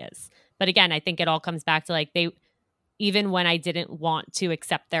really is. But again, I think it all comes back to like even when I didn't want to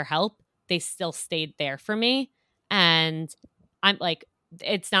accept their help, they still stayed there for me. And I'm like,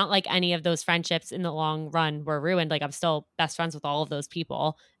 it's not like any of those friendships in the long run were ruined. Like I'm still best friends with all of those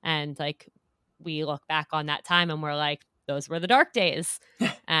people. And like we look back on that time and we're like, those were the dark days.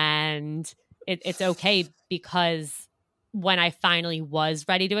 And it's okay because when I finally was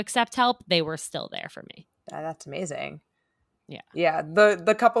ready to accept help, they were still there for me. That's amazing. Yeah. Yeah.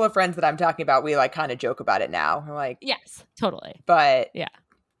 The couple of friends that I'm talking about, we like kind of joke about it now. We're like, Yes, totally. but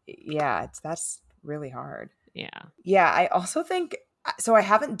yeah, that's really hard. Yeah. Yeah. I also think, so I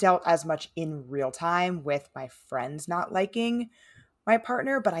haven't dealt as much in real time with my friends not liking my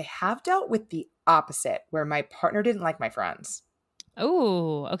partner, but I have dealt with the opposite where my partner didn't like my friends.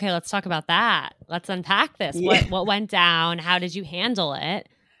 Oh, okay. Let's talk about that. Let's unpack this. Yeah. What went down? How did you handle it?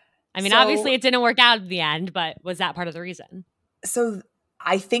 I mean, So- obviously it didn't work out in the end, but was that part of the reason? So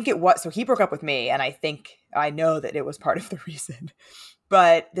I think it was, so he broke up with me, and I know that it was part of the reason,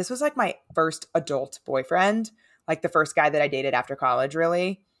 but this was like my first adult boyfriend, like the first guy that I dated after college,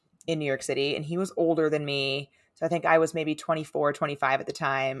 really, in New York City. And he was older than me. So I think I was maybe 24, 25 at the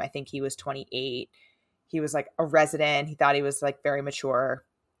time. I think he was 28. He was like a resident. He thought he was like very mature.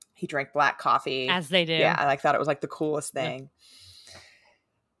 He drank black coffee. As they do. Yeah, I like thought it was like the coolest thing.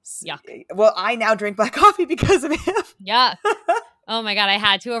 Yuck. Well, I now drink black coffee because of him. Yeah. Oh my God. I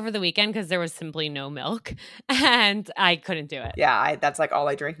had to over the weekend because there was simply no milk and I couldn't do it. Yeah, that's like all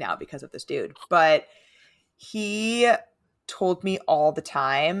I drink now because of this dude. But he told me all the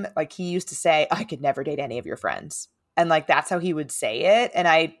time, like he used to say, I could never date any of your friends. And like that's how he would say it. And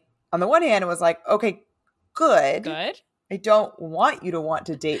I, on the one hand, was like, okay, good. I don't want you to want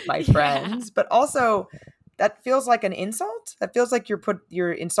to date my friends, but also that feels like an insult. That feels like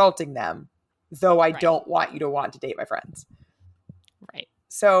you're insulting them, though I don't want you to want to date my friends. Right.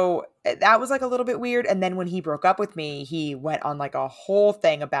 So that was like a little bit weird. And then when he broke up with me, he went on like a whole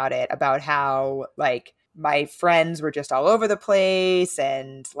thing about it, about how like my friends were just all over the place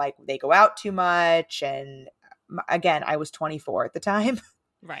and like they go out too much. And again, I was 24 at the time.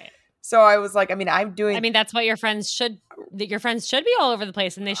 Right. So I was like, I mean, that's what your friends should be all over the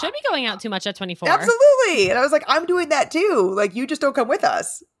place and they should be going out too much at 24. Absolutely. And I was like, I'm doing that too. Like, you just don't come with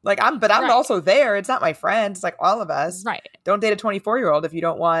us. Like, I'm also there. It's not my friend. It's like all of us. Right. Don't date a 24-year-old if you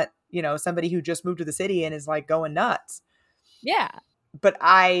don't want, somebody who just moved to the city and is like going nuts. Yeah. But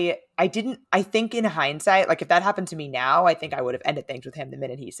I think in hindsight, like if that happened to me now, I think I would have ended things with him the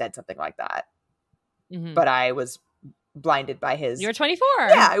minute he said something like that. Mm-hmm. But I was blinded by his. You were 24.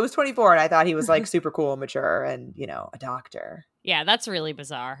 Yeah, I was 24 and I thought he was like super cool and mature and, a doctor. Yeah, that's really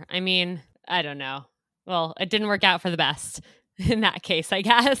bizarre. I mean, I don't know. Well, it didn't work out for the best in that case, I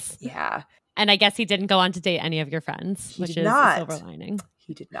guess. Yeah. And I guess he didn't go on to date any of your friends, which is a silver lining.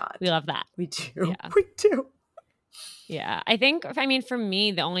 He did not. We love that. We do. Yeah. We do. Yeah. I mean, for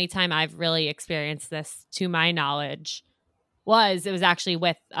me, the only time I've really experienced this, to my knowledge, it was actually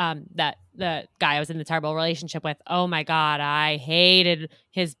with the guy I was in the terrible relationship with. Oh my God, I hated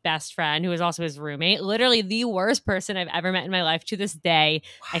his best friend, who was also his roommate. Literally the worst person I've ever met in my life to this day.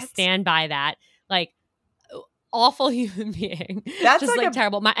 What? I stand by that. Like, awful human being. That's just like a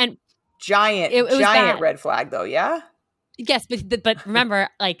terrible. Giant red flag, though. Yeah. Yes, but remember,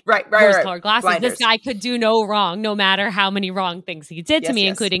 like, right. rose-colored glasses. Blinders. This guy could do no wrong, no matter how many wrong things he did to me,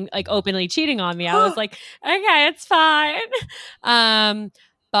 including like openly cheating on me. I was like, okay, it's fine.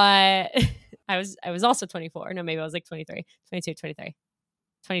 But I was also 24. No, maybe I was like 23, 22, 23,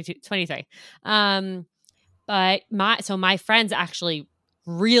 22, 23. But my friends actually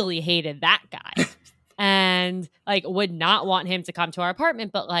really hated that guy. And like would not want him to come to our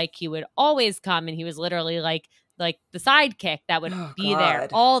apartment, but like he would always come, and he was literally like the sidekick that would be there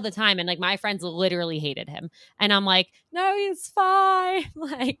all the time. And like my friends literally hated him. And I'm like, no, he's fine.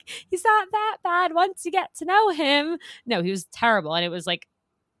 Like, he's not that bad once you get to know him. No, he was terrible. And it was like,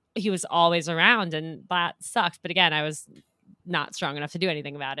 he was always around, and that sucked. But again, I was not strong enough to do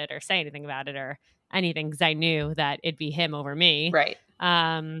anything about it or say anything about it or anything, because I knew that it'd be him over me. Right.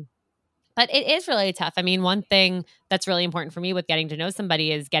 But it is really tough. I mean, one thing that's really important for me with getting to know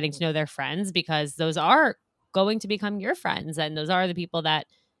somebody is getting to know their friends, because those are going to become your friends, and those are the people that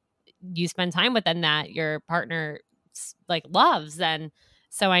you spend time with and that your partner like loves. And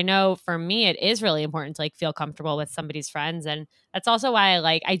So I know for me, it is really important to like feel comfortable with somebody's friends. And that's also why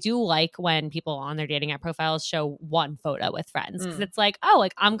I do like when people on their dating app profiles show one photo with friends. Because it's like, oh,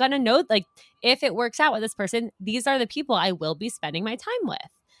 like I'm going to know, like if it works out with this person, these are the people I will be spending my time with.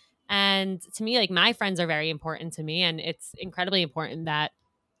 And to me, like my friends are very important to me. And it's incredibly important that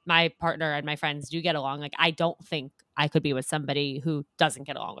my partner and my friends do get along. Like I don't think I could be with somebody who doesn't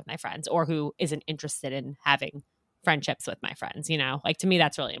get along with my friends or who isn't interested in having friendships with my friends, you know? Like to me,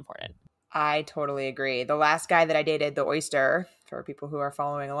 that's really important. I totally agree. The last guy that I dated, the Oyster, for people who are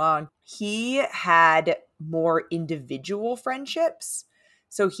following along, he had more individual friendships.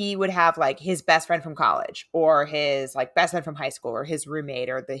 So he would have like his best friend from college or his like best friend from his school or his roommate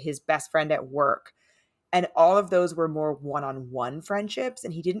or his best friend at work. And all of those were more one-on-one friendships.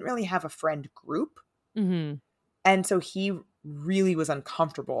 And he didn't really have a friend group. Mm-hmm. And so he really was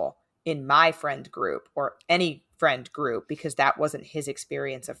uncomfortable in my friend group or any friend group because that wasn't his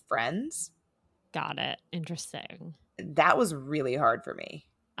experience of friends. Got it. Interesting. That was really hard for me.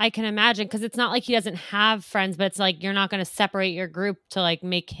 I can imagine because it's not like he doesn't have friends, but it's like you're not going to separate your group to like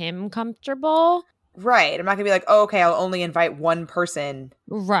make him comfortable. Right. I'm not going to be like, oh, okay, I'll only invite one person.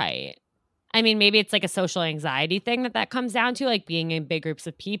 Right. I mean, maybe it's like a social anxiety thing that comes down to, like being in big groups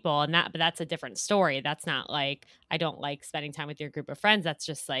of people, and but that's a different story. That's not like I don't like spending time with your group of friends. That's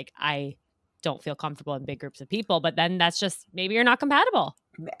just like I don't feel comfortable in big groups of people. But then that's just maybe you're not compatible,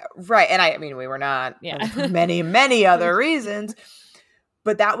 right? And I mean, we were not. Yeah, for many other reasons.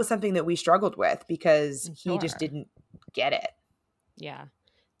 But that was something that we struggled with because he just didn't get it. Yeah,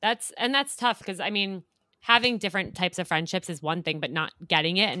 that's tough because I mean, having different types of friendships is one thing, but not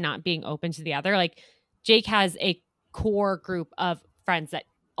getting it and not being open to the other. Like Jake has a core group of friends that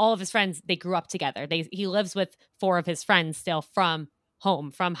all of his friends, they grew up together. He lives with 4 of his friends still from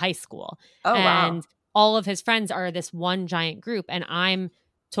home, from high school. Oh, and wow. all of his friends are this one giant group. And I'm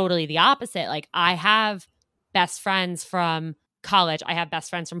totally the opposite. Like I have best friends from college. I have best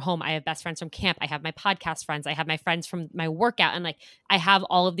friends from home. I have best friends from camp. I have my podcast friends. I have my friends from my workout. And like, I have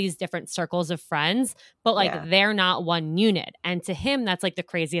all of these different circles of friends, but like, they're not one unit. And to him, that's like the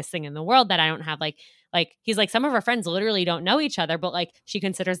craziest thing in the world that I don't have like he's like, some of her friends literally don't know each other, but like she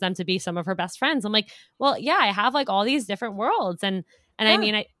considers them to be some of her best friends. I'm like, well, yeah, I have like all these different worlds. And I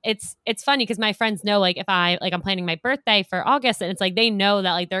mean, it's funny because my friends know, like, if I'm planning my birthday for August, and it's like they know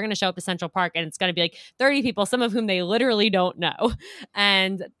that like they're going to show up to Central Park and it's going to be like 30 people, some of whom they literally don't know.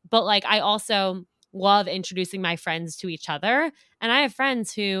 But like I also love introducing my friends to each other. And I have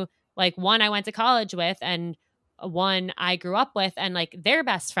friends who like one I went to college with and one I grew up with, and like they're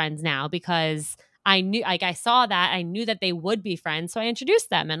best friends now because I knew, like I saw that, I knew that they would be friends. So I introduced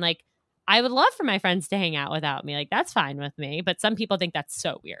them, and like I would love for my friends to hang out without me. Like, that's fine with me. But some people think that's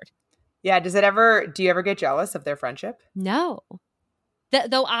so weird. Yeah. Do you ever get jealous of their friendship? No.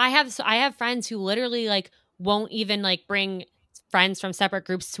 Though I have friends who literally like won't even like bring friends from separate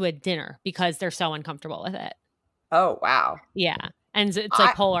groups to a dinner because they're so uncomfortable with it. Oh, wow. Yeah. And it's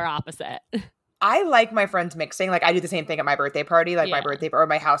like polar opposite. I like my friends mixing. Like I do the same thing at my birthday party. Like my birthday or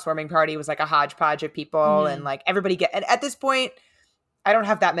my housewarming party was like a hodgepodge of people, and like everybody and at this point, I don't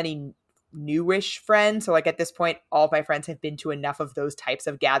have that many newish friends. So like at this point, all of my friends have been to enough of those types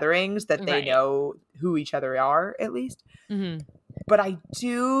of gatherings that they know who each other are, at least. Mm-hmm. But I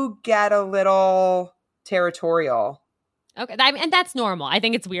do get a little territorial. Okay. And that's normal. I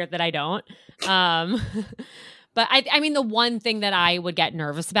think it's weird that I don't. But I mean, the one thing that I would get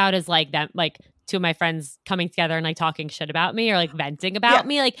nervous about is like them, like 2 of my friends coming together and like talking shit about me or like venting about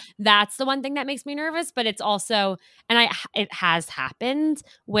me. Like that's the one thing that makes me nervous. But it's also, and it has happened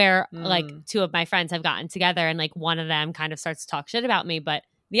where like 2 of my friends have gotten together and like one of them kind of starts to talk shit about me, but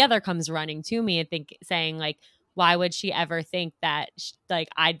the other comes running to me and saying like, why would she ever think that like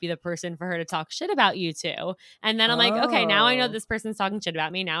I'd be the person for her to talk shit about you two? And then I'm like, okay, now I know this person's talking shit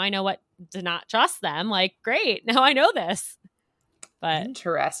about me. Now I know what to not trust them. Like, great. Now I know this. But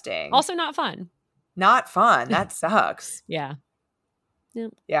interesting. Also not fun. Not fun. That sucks. Yeah.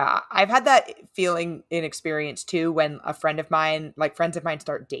 Yep. Yeah. I've had that feeling in experience too when a friend of mine, like friends of mine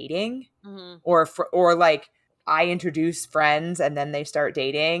start dating or like I introduce friends and then they start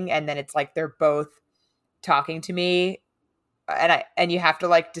dating and then it's like they're both talking to me and you have to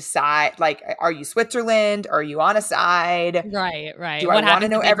like decide like, are you Switzerland? Are you on a side? Right. Do I want to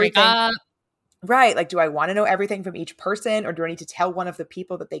know everything? Right. Like, do I want to know everything from each person or do I need to tell one of the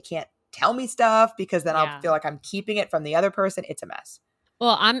people that they can't tell me stuff because then I'll feel like I'm keeping it from the other person? It's a mess.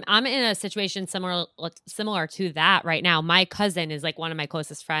 Well, I'm in a situation similar to that right now. My cousin is like one of my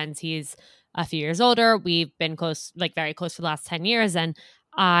closest friends. He's a few years older. We've been close, like very close for the last 10 years. And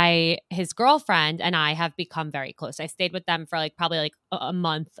his girlfriend and I have become very close. I stayed with them for like probably like a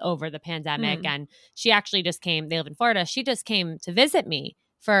month over the pandemic. And she actually just came, they live in Florida. She just came to visit me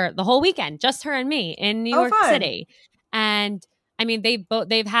for the whole weekend, just her and me in New York City. And I mean,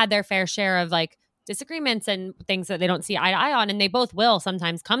 they've had their fair share of like disagreements and things that they don't see eye to eye on, and they both will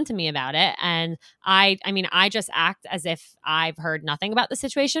sometimes come to me about it. And I mean, I just act as if I've heard nothing about the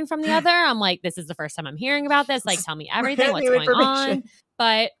situation from the other. I'm like, this is the first time I'm hearing about this. Like, tell me everything, what's going on.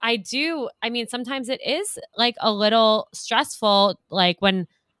 But I mean, sometimes it is like a little stressful, like when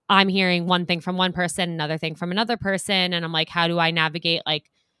I'm hearing one thing from one person, another thing from another person, and I'm like, how do I navigate like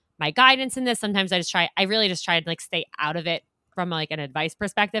my guidance in this? Sometimes I really just try to like stay out of it from like an advice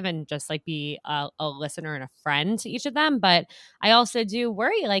perspective and just like be a listener and a friend to each of them. But I also do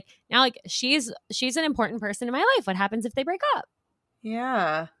worry, like now, like she's an important person in my life. What happens if they break up?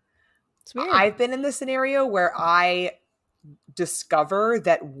 Yeah. It's weird. I've been in the scenario where I discover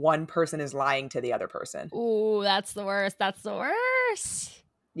that one person is lying to the other person. Ooh, that's the worst. That's the worst.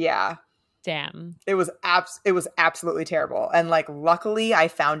 Yeah. Damn. It was absolutely terrible. And like, luckily I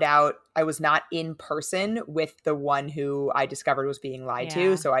found out I was not in person with the one who I discovered was being lied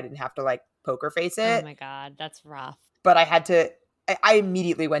to. So I didn't have to like poker face it. Oh my God. That's rough. But I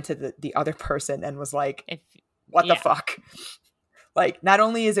immediately went to the other person and was like, what the fuck? Like, not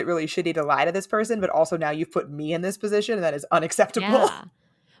only is it really shitty to lie to this person, but also now you've put me in this position and that is unacceptable. Yeah.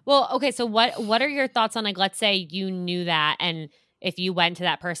 Well, okay. So what are your thoughts on like, let's say you knew that, and if you went to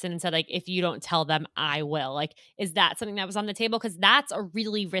that person and said like, if you don't tell them, I will, like, is that something that was on the table? Because that's a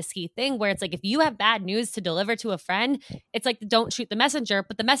really risky thing where it's like, if you have bad news to deliver to a friend, it's like, don't shoot the messenger,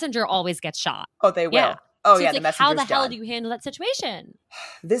 but the messenger always gets shot. Oh, they will. Yeah. Oh, so yeah, it's the like, how the hell done. do you handle that situation?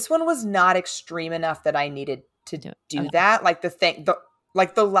 This one was not extreme enough that I needed to do that. Like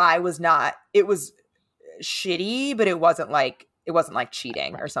the lie was not, it was shitty, but it wasn't like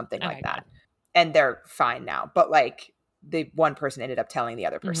cheating or something like that. And they're fine now. But like the one person ended up telling the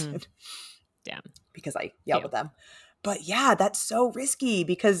other person. Damn. Because I yelled at them. But yeah, that's so risky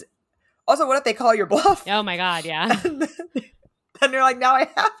because also what if they call your bluff? Oh my God, yeah. And they're like, now I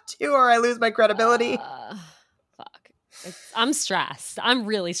have to, or I lose my credibility. Fuck. I'm stressed. I'm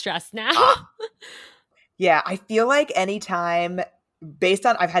really stressed now. Yeah, I feel like anytime, based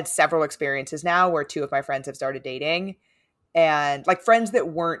on, I've had several experiences now where two of my friends have started dating, and like friends that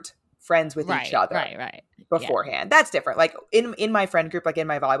weren't friends with each other beforehand. That's different. Like in my friend group, like in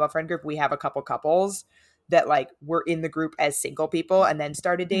my volleyball friend group, we have a couple couples that like were in the group as single people and then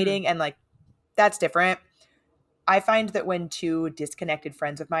started dating, and like that's different. I find that when two disconnected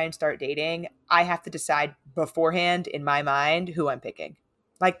friends of mine start dating, I have to decide beforehand in my mind who I'm picking.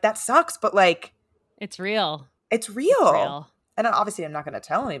 Like that sucks, but like it's real. It's real. And obviously I'm not going to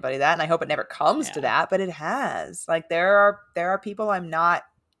tell anybody that, and I hope it never comes to that, but it has. Like there are people I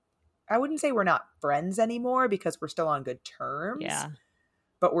wouldn't say we're not friends anymore because we're still on good terms. Yeah.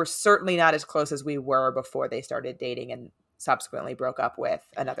 But we're certainly not as close as we were before they started dating and subsequently broke up with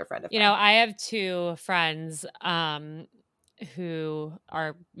another friend of mine. You know, I have two friends who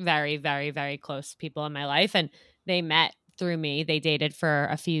are very, very, very close people in my life, and they met through me. They dated for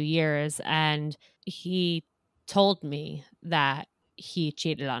a few years, and he told me that he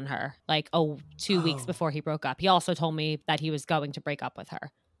cheated on her like 2 weeks before he broke up. He also told me that he was going to break up with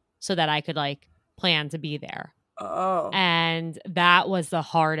her so that I could like plan to be there. And that was the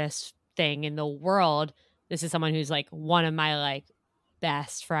hardest thing in the world. This is someone who's like one of my like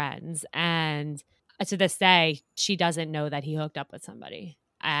best friends. And to this day, she doesn't know that he hooked up with somebody.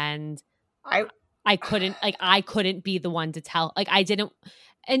 And I couldn't be the one to tell. Like I didn't,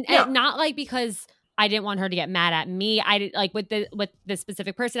 and not like because I didn't want her to get mad at me. I did like with the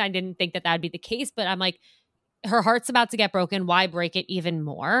specific person, I didn't think that would be the case, but I'm like, her heart's about to get broken. Why break it even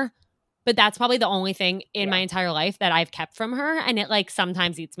more? But that's probably the only thing in my entire life that I've kept from her. And it like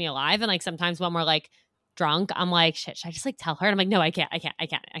sometimes eats me alive. And like sometimes when we're like drunk, I'm like, shit, should I just like tell her? And I'm like, no, I can't.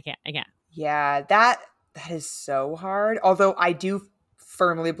 Yeah, that is so hard. Although I do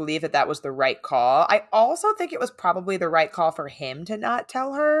firmly believe that was the right call. I also think it was probably the right call for him to not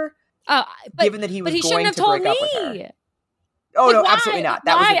tell her. Given that he was going to break up with her. Oh, like, no, why? Absolutely not.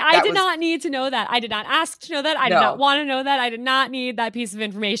 I did not need to know that. I did not ask to know that. I did not want to know that. I did not need that piece of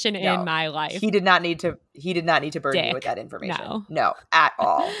information in my life. He did not need to burden you with that information. No, at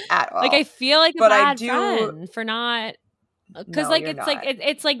all. Like I feel like a bad friend for not, because like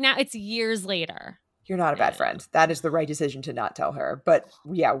it's like now it's years later. You're not a bad friend. That is the right decision to not tell her. But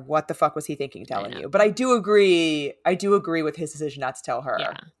yeah, what the fuck was he thinking telling you? But I do agree with his decision not to tell her.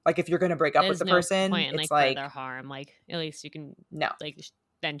 Yeah. Like if you're going to break up with the person, point in, it's like further harm. Like at least you can like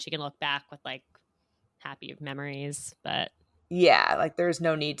then she can look back with like happy memories. But Yeah, like there's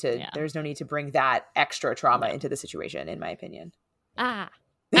no need Yeah. to bring that extra trauma No. into the situation, in my opinion. Ah.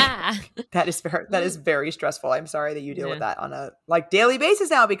 That is very stressful. I'm sorry that you deal with Yeah. that on a like daily basis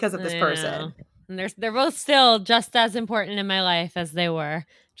now because of this I person. know. And they're both still just as important in my life as they were,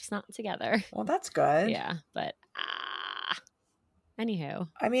 just not together. Well, that's good. Yeah, but anywho.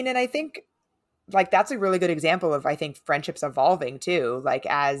 I mean, and I think like that's a really good example of I think friendships evolving too. Like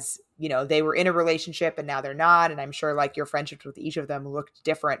as, you know, they were in a relationship and now they're not, and I'm sure like your friendships with each of them looked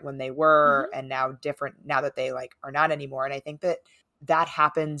different when they were and now different now that they like are not anymore. And I think that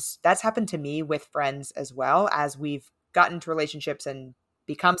happens. That's happened to me with friends as well as we've gotten into relationships and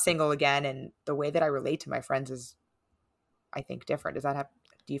become single again, and the way that I relate to my friends is I think different.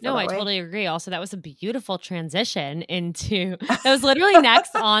 Do you feel No, that I way? totally agree. Also, that was a beautiful transition into that was literally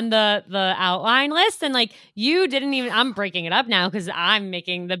next on the outline list. And like you didn't even I'm breaking it up now because I'm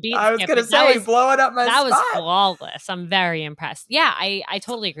making the beat. I was gonna say blowing up my that spot. was flawless. I'm very impressed. Yeah, I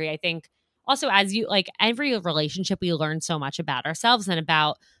totally agree. I think also as you like every relationship we learn so much about ourselves and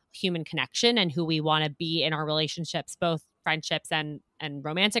about human connection and who we want to be in our relationships, both friendships and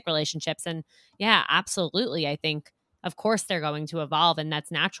romantic relationships. And yeah, absolutely. I think of course they're going to evolve and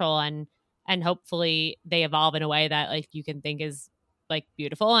that's natural and hopefully they evolve in a way that like you can think is like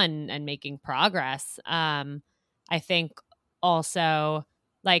beautiful and making progress. I think also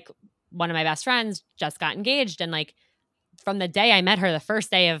like one of my best friends just got engaged and like from the day I met her the first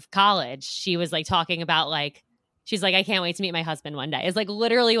day of college she was like talking about like she's like I can't wait to meet my husband one day. It's like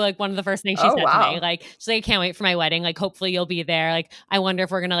literally like one of the first things she said to me. Like she's like I can't wait for my wedding. Like hopefully you'll be there. Like I wonder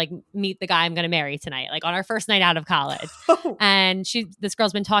if we're gonna like meet the guy I'm gonna marry tonight. Like on our first night out of college. And this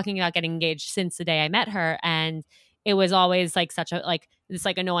girl's been talking about getting engaged since the day I met her, and it was always like such a like this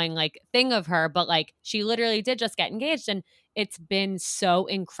like annoying like thing of her, but like she literally did just get engaged, and it's been so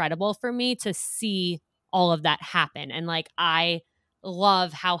incredible for me to see all of that happen. And like I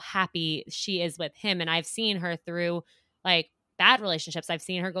love how happy she is with him. And I've seen her through like bad relationships. I've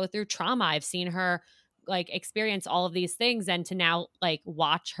seen her go through trauma. I've seen her like experience all of these things. And to now like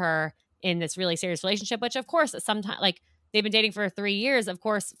watch her in this really serious relationship, which of course sometimes like they've been dating for 3 years. Of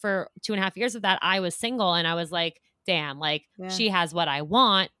course, for 2.5 years of that, I was single and I was like, damn, like she has what I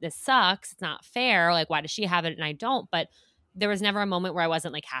want. This sucks. It's not fair. Like, why does she have it and I don't? But there was never a moment where I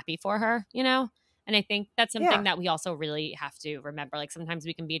wasn't like happy for her, you know? And I think that's something that we also really have to remember. Like sometimes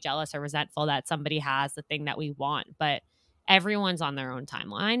we can be jealous or resentful that somebody has the thing that we want, but everyone's on their own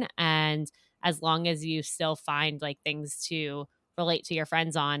timeline. And as long as you still find like things to relate to your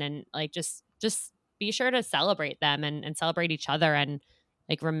friends on and like just be sure to celebrate them and celebrate each other and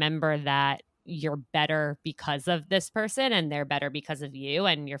like remember that you're better because of this person and they're better because of you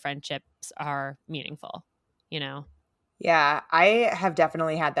and your friendships are meaningful, you know? Yeah, I have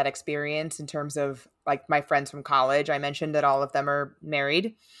definitely had that experience in terms of like my friends from college. I mentioned that all of them are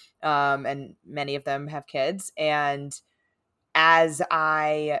married, and many of them have kids. And as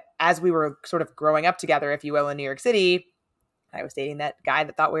we were sort of growing up together, if you will, in New York City, I was dating that guy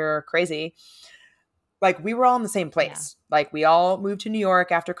that thought we were crazy. Like we were all in the same place. Yeah. Like we all moved to New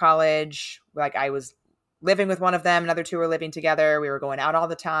York after college. Like I was living with one of them, another two were living together. We were going out all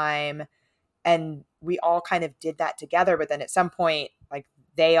the time. And we all kind of did that together. But then at some point, like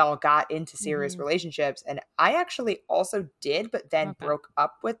they all got into serious relationships. And I actually also did, but then broke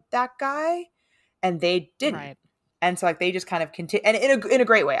up with that guy and they didn't. Right. And so like they just kind of continued, and in a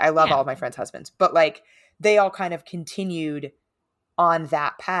great way. I love all of my friends' husbands, but like they all kind of continued on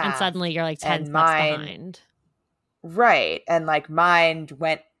that path. And suddenly you're like 10 steps behind. Right. And like mine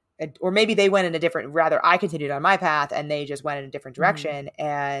went, or maybe they went in a different, rather I continued on my path and they just went in a different direction.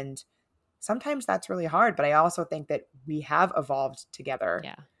 And sometimes that's really hard, but I also think that we have evolved together.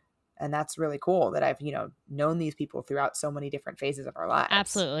 Yeah. And that's really cool that I've, known these people throughout so many different phases of our lives.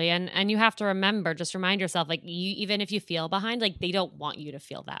 Absolutely. And you have to remember, just remind yourself, like even if you feel behind, like they don't want you to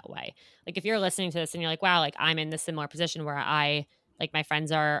feel that way. Like if you're listening to this and you're like, wow, like I'm in this similar position where like my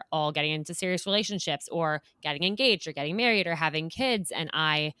friends are all getting into serious relationships or getting engaged or getting married or having kids. And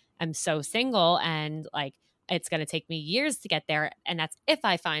I am so single and like, it's going to take me years to get there. And that's if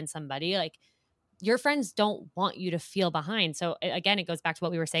I find somebody. Like your friends don't want you to feel behind. So again, it goes back to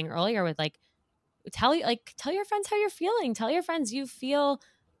what we were saying earlier with like, tell your friends how you're feeling. Tell your friends you feel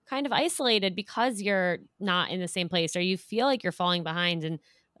kind of isolated because you're not in the same place, or you feel like you're falling behind and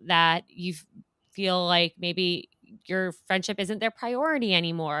that you feel like maybe your friendship isn't their priority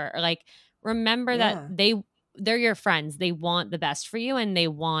anymore. Or like, remember that they're your friends. They want the best for you and they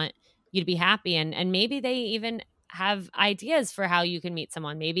want you to be happy. And maybe they even have ideas for how you can meet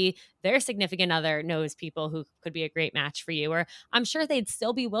someone. Maybe their significant other knows people who could be a great match for you, or I'm sure they'd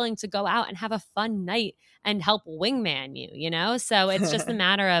still be willing to go out and have a fun night and help wingman you, you know? So it's just a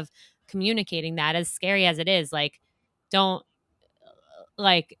matter of communicating that, as scary as it is. Like, don't,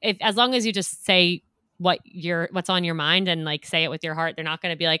 like, if as long as you just say what's on your mind and like say it with your heart, they're not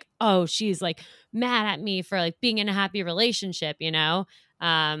going to be like, oh, she's like mad at me for like being in a happy relationship, you know?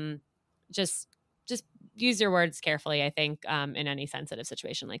 Just use your words carefully, I think, in any sensitive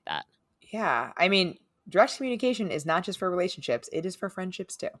situation like that. Yeah. I mean, direct communication is not just for relationships. It is for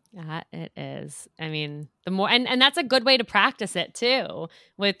friendships too. That it is. I mean, the more, and that's a good way to practice it too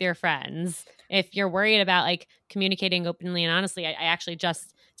with your friends. If you're worried about like communicating openly and honestly, I actually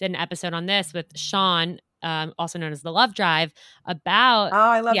just did an episode on this with Sean, also known as the Love Drive, about,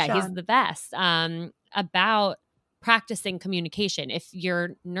 I love Sean. He's the best, about practicing communication. If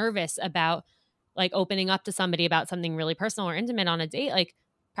you're nervous about like opening up to somebody about something really personal or intimate on a date, like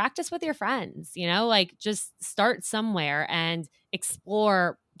practice with your friends, you know, like just start somewhere and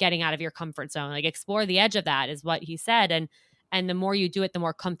explore getting out of your comfort zone, like explore the edge of that is what he said. And the more you do it, the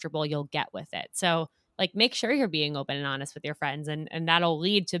more comfortable you'll get with it. So like make sure you're being open and honest with your friends, and that'll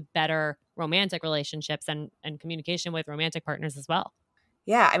lead to better romantic relationships and communication with romantic partners as well.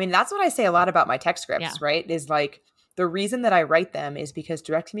 Yeah. I mean, that's what I say a lot about my text scripts, right? Is like, the reason that I write them is because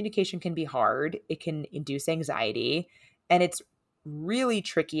direct communication can be hard. It can induce anxiety. And it's really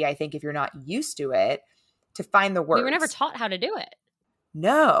tricky, I think, if you're not used to it, to find the words. We were never taught how to do it.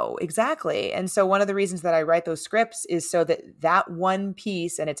 No, exactly. And so one of the reasons that I write those scripts is so that one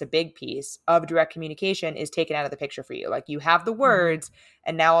piece, and it's a big piece, of direct communication is taken out of the picture for you. Like you have the words,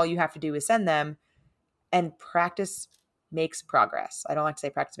 and now all you have to do is send them, and practice makes progress. I don't like to say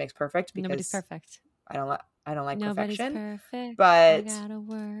practice makes perfect because nobody's perfect. I don't like Nobody's perfection. Perfect. But gotta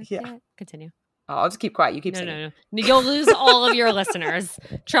work it. Continue. Oh, I'll just keep quiet. You keep saying No. You'll lose all of your listeners.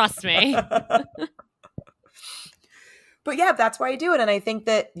 Trust me. But yeah, that's why I do it. And I think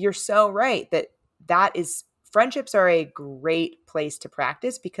that you're so right that is, friendships are a great place to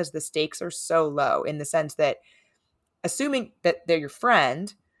practice because the stakes are so low, in the sense that assuming that they're your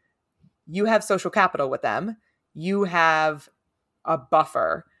friend, you have social capital with them. You have a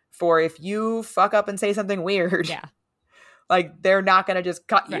buffer for if you fuck up and say something weird. Yeah. Like they're not going to just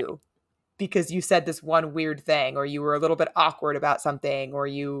cut you because you said this one weird thing, or you were a little bit awkward about something, or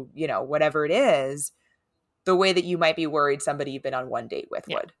you know, whatever it is, the way that you might be worried somebody you've been on one date with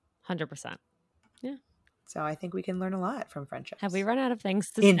would. 100%. Yeah. So I think we can learn a lot from friendships. Have we run out of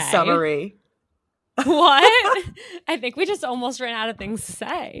things to say? In summary. What? I think we just almost ran out of things to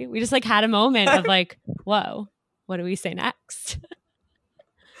say. We just like had a moment of like, whoa, what do we say next?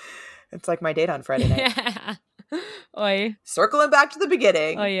 It's like my date on Friday night. Yeah. Oi. Circling back to the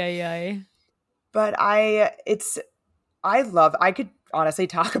beginning. Oi. But I could honestly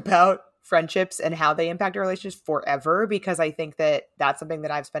talk about friendships and how they impact our relationships forever, because I think that that's something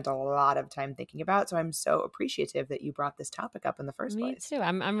that I've spent a lot of time thinking about. So I'm so appreciative that you brought this topic up in the first place. Me too.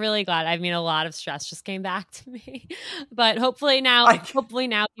 I'm really glad. I mean, a lot of stress just came back to me, but hopefully now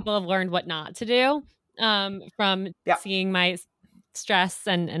people have learned what not to do from seeing my stress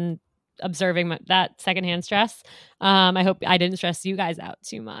and observing that secondhand stress. I hope I didn't stress you guys out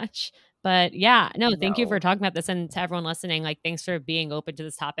too much. But thank you for talking about this. And to everyone listening, like, thanks for being open to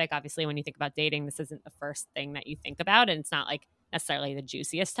this topic. Obviously, when you think about dating, this isn't the first thing that you think about. And it's not like necessarily the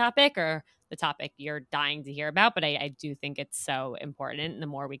juiciest topic or the topic you're dying to hear about. But I do think it's so important. And the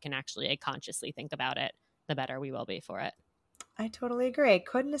more we can actually consciously think about it, the better we will be for it. I totally agree. I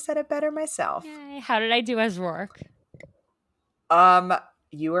couldn't have said it better myself. Yay. How did I do as Rourke?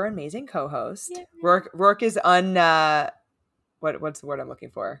 You are an amazing co-host. Yeah. Rourke is what's the word I'm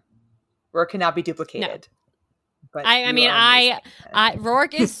looking for? Rourke cannot be duplicated. No. But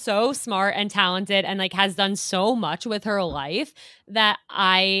Rourke is so smart and talented and like has done so much with her life that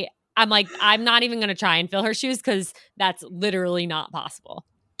I'm like, I'm not even going to try and fill her shoes because that's literally not possible.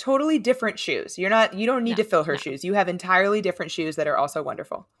 Totally different shoes. You don't need to fill her shoes. You have entirely different shoes that are also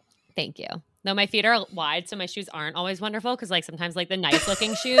wonderful. Thank you. Though my feet are wide, so my shoes aren't always wonderful because like sometimes like the nice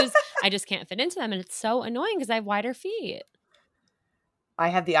looking shoes, I just can't fit into them. And it's so annoying because I have wider feet. I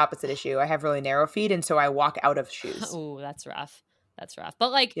have the opposite issue. I have really narrow feet, and so I walk out of shoes. Oh, that's rough.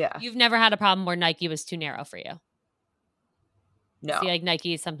 But like, you've never had a problem where Nike was too narrow for you? No. See, like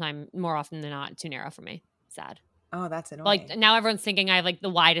Nike is sometimes more often than not too narrow for me. Sad. Oh, that's annoying. Like now everyone's thinking I have like the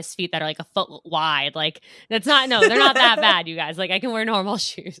widest feet that are like a foot wide. Like that's not, no, they're not that bad, you guys. Like I can wear normal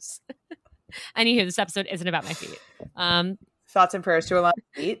shoes. Anywho, this episode isn't about my feet. Thoughts and prayers to a lot of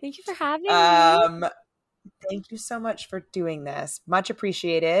feet. Thank you for having me. Thank you so much for doing this. Much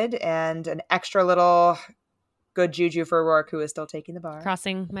appreciated. And an extra little good juju for Rourke, who is still taking the bar.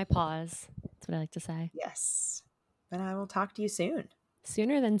 Crossing my paws. That's what I like to say. Yes. And I will talk to you soon.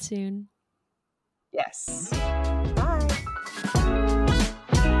 Sooner than soon. Yes.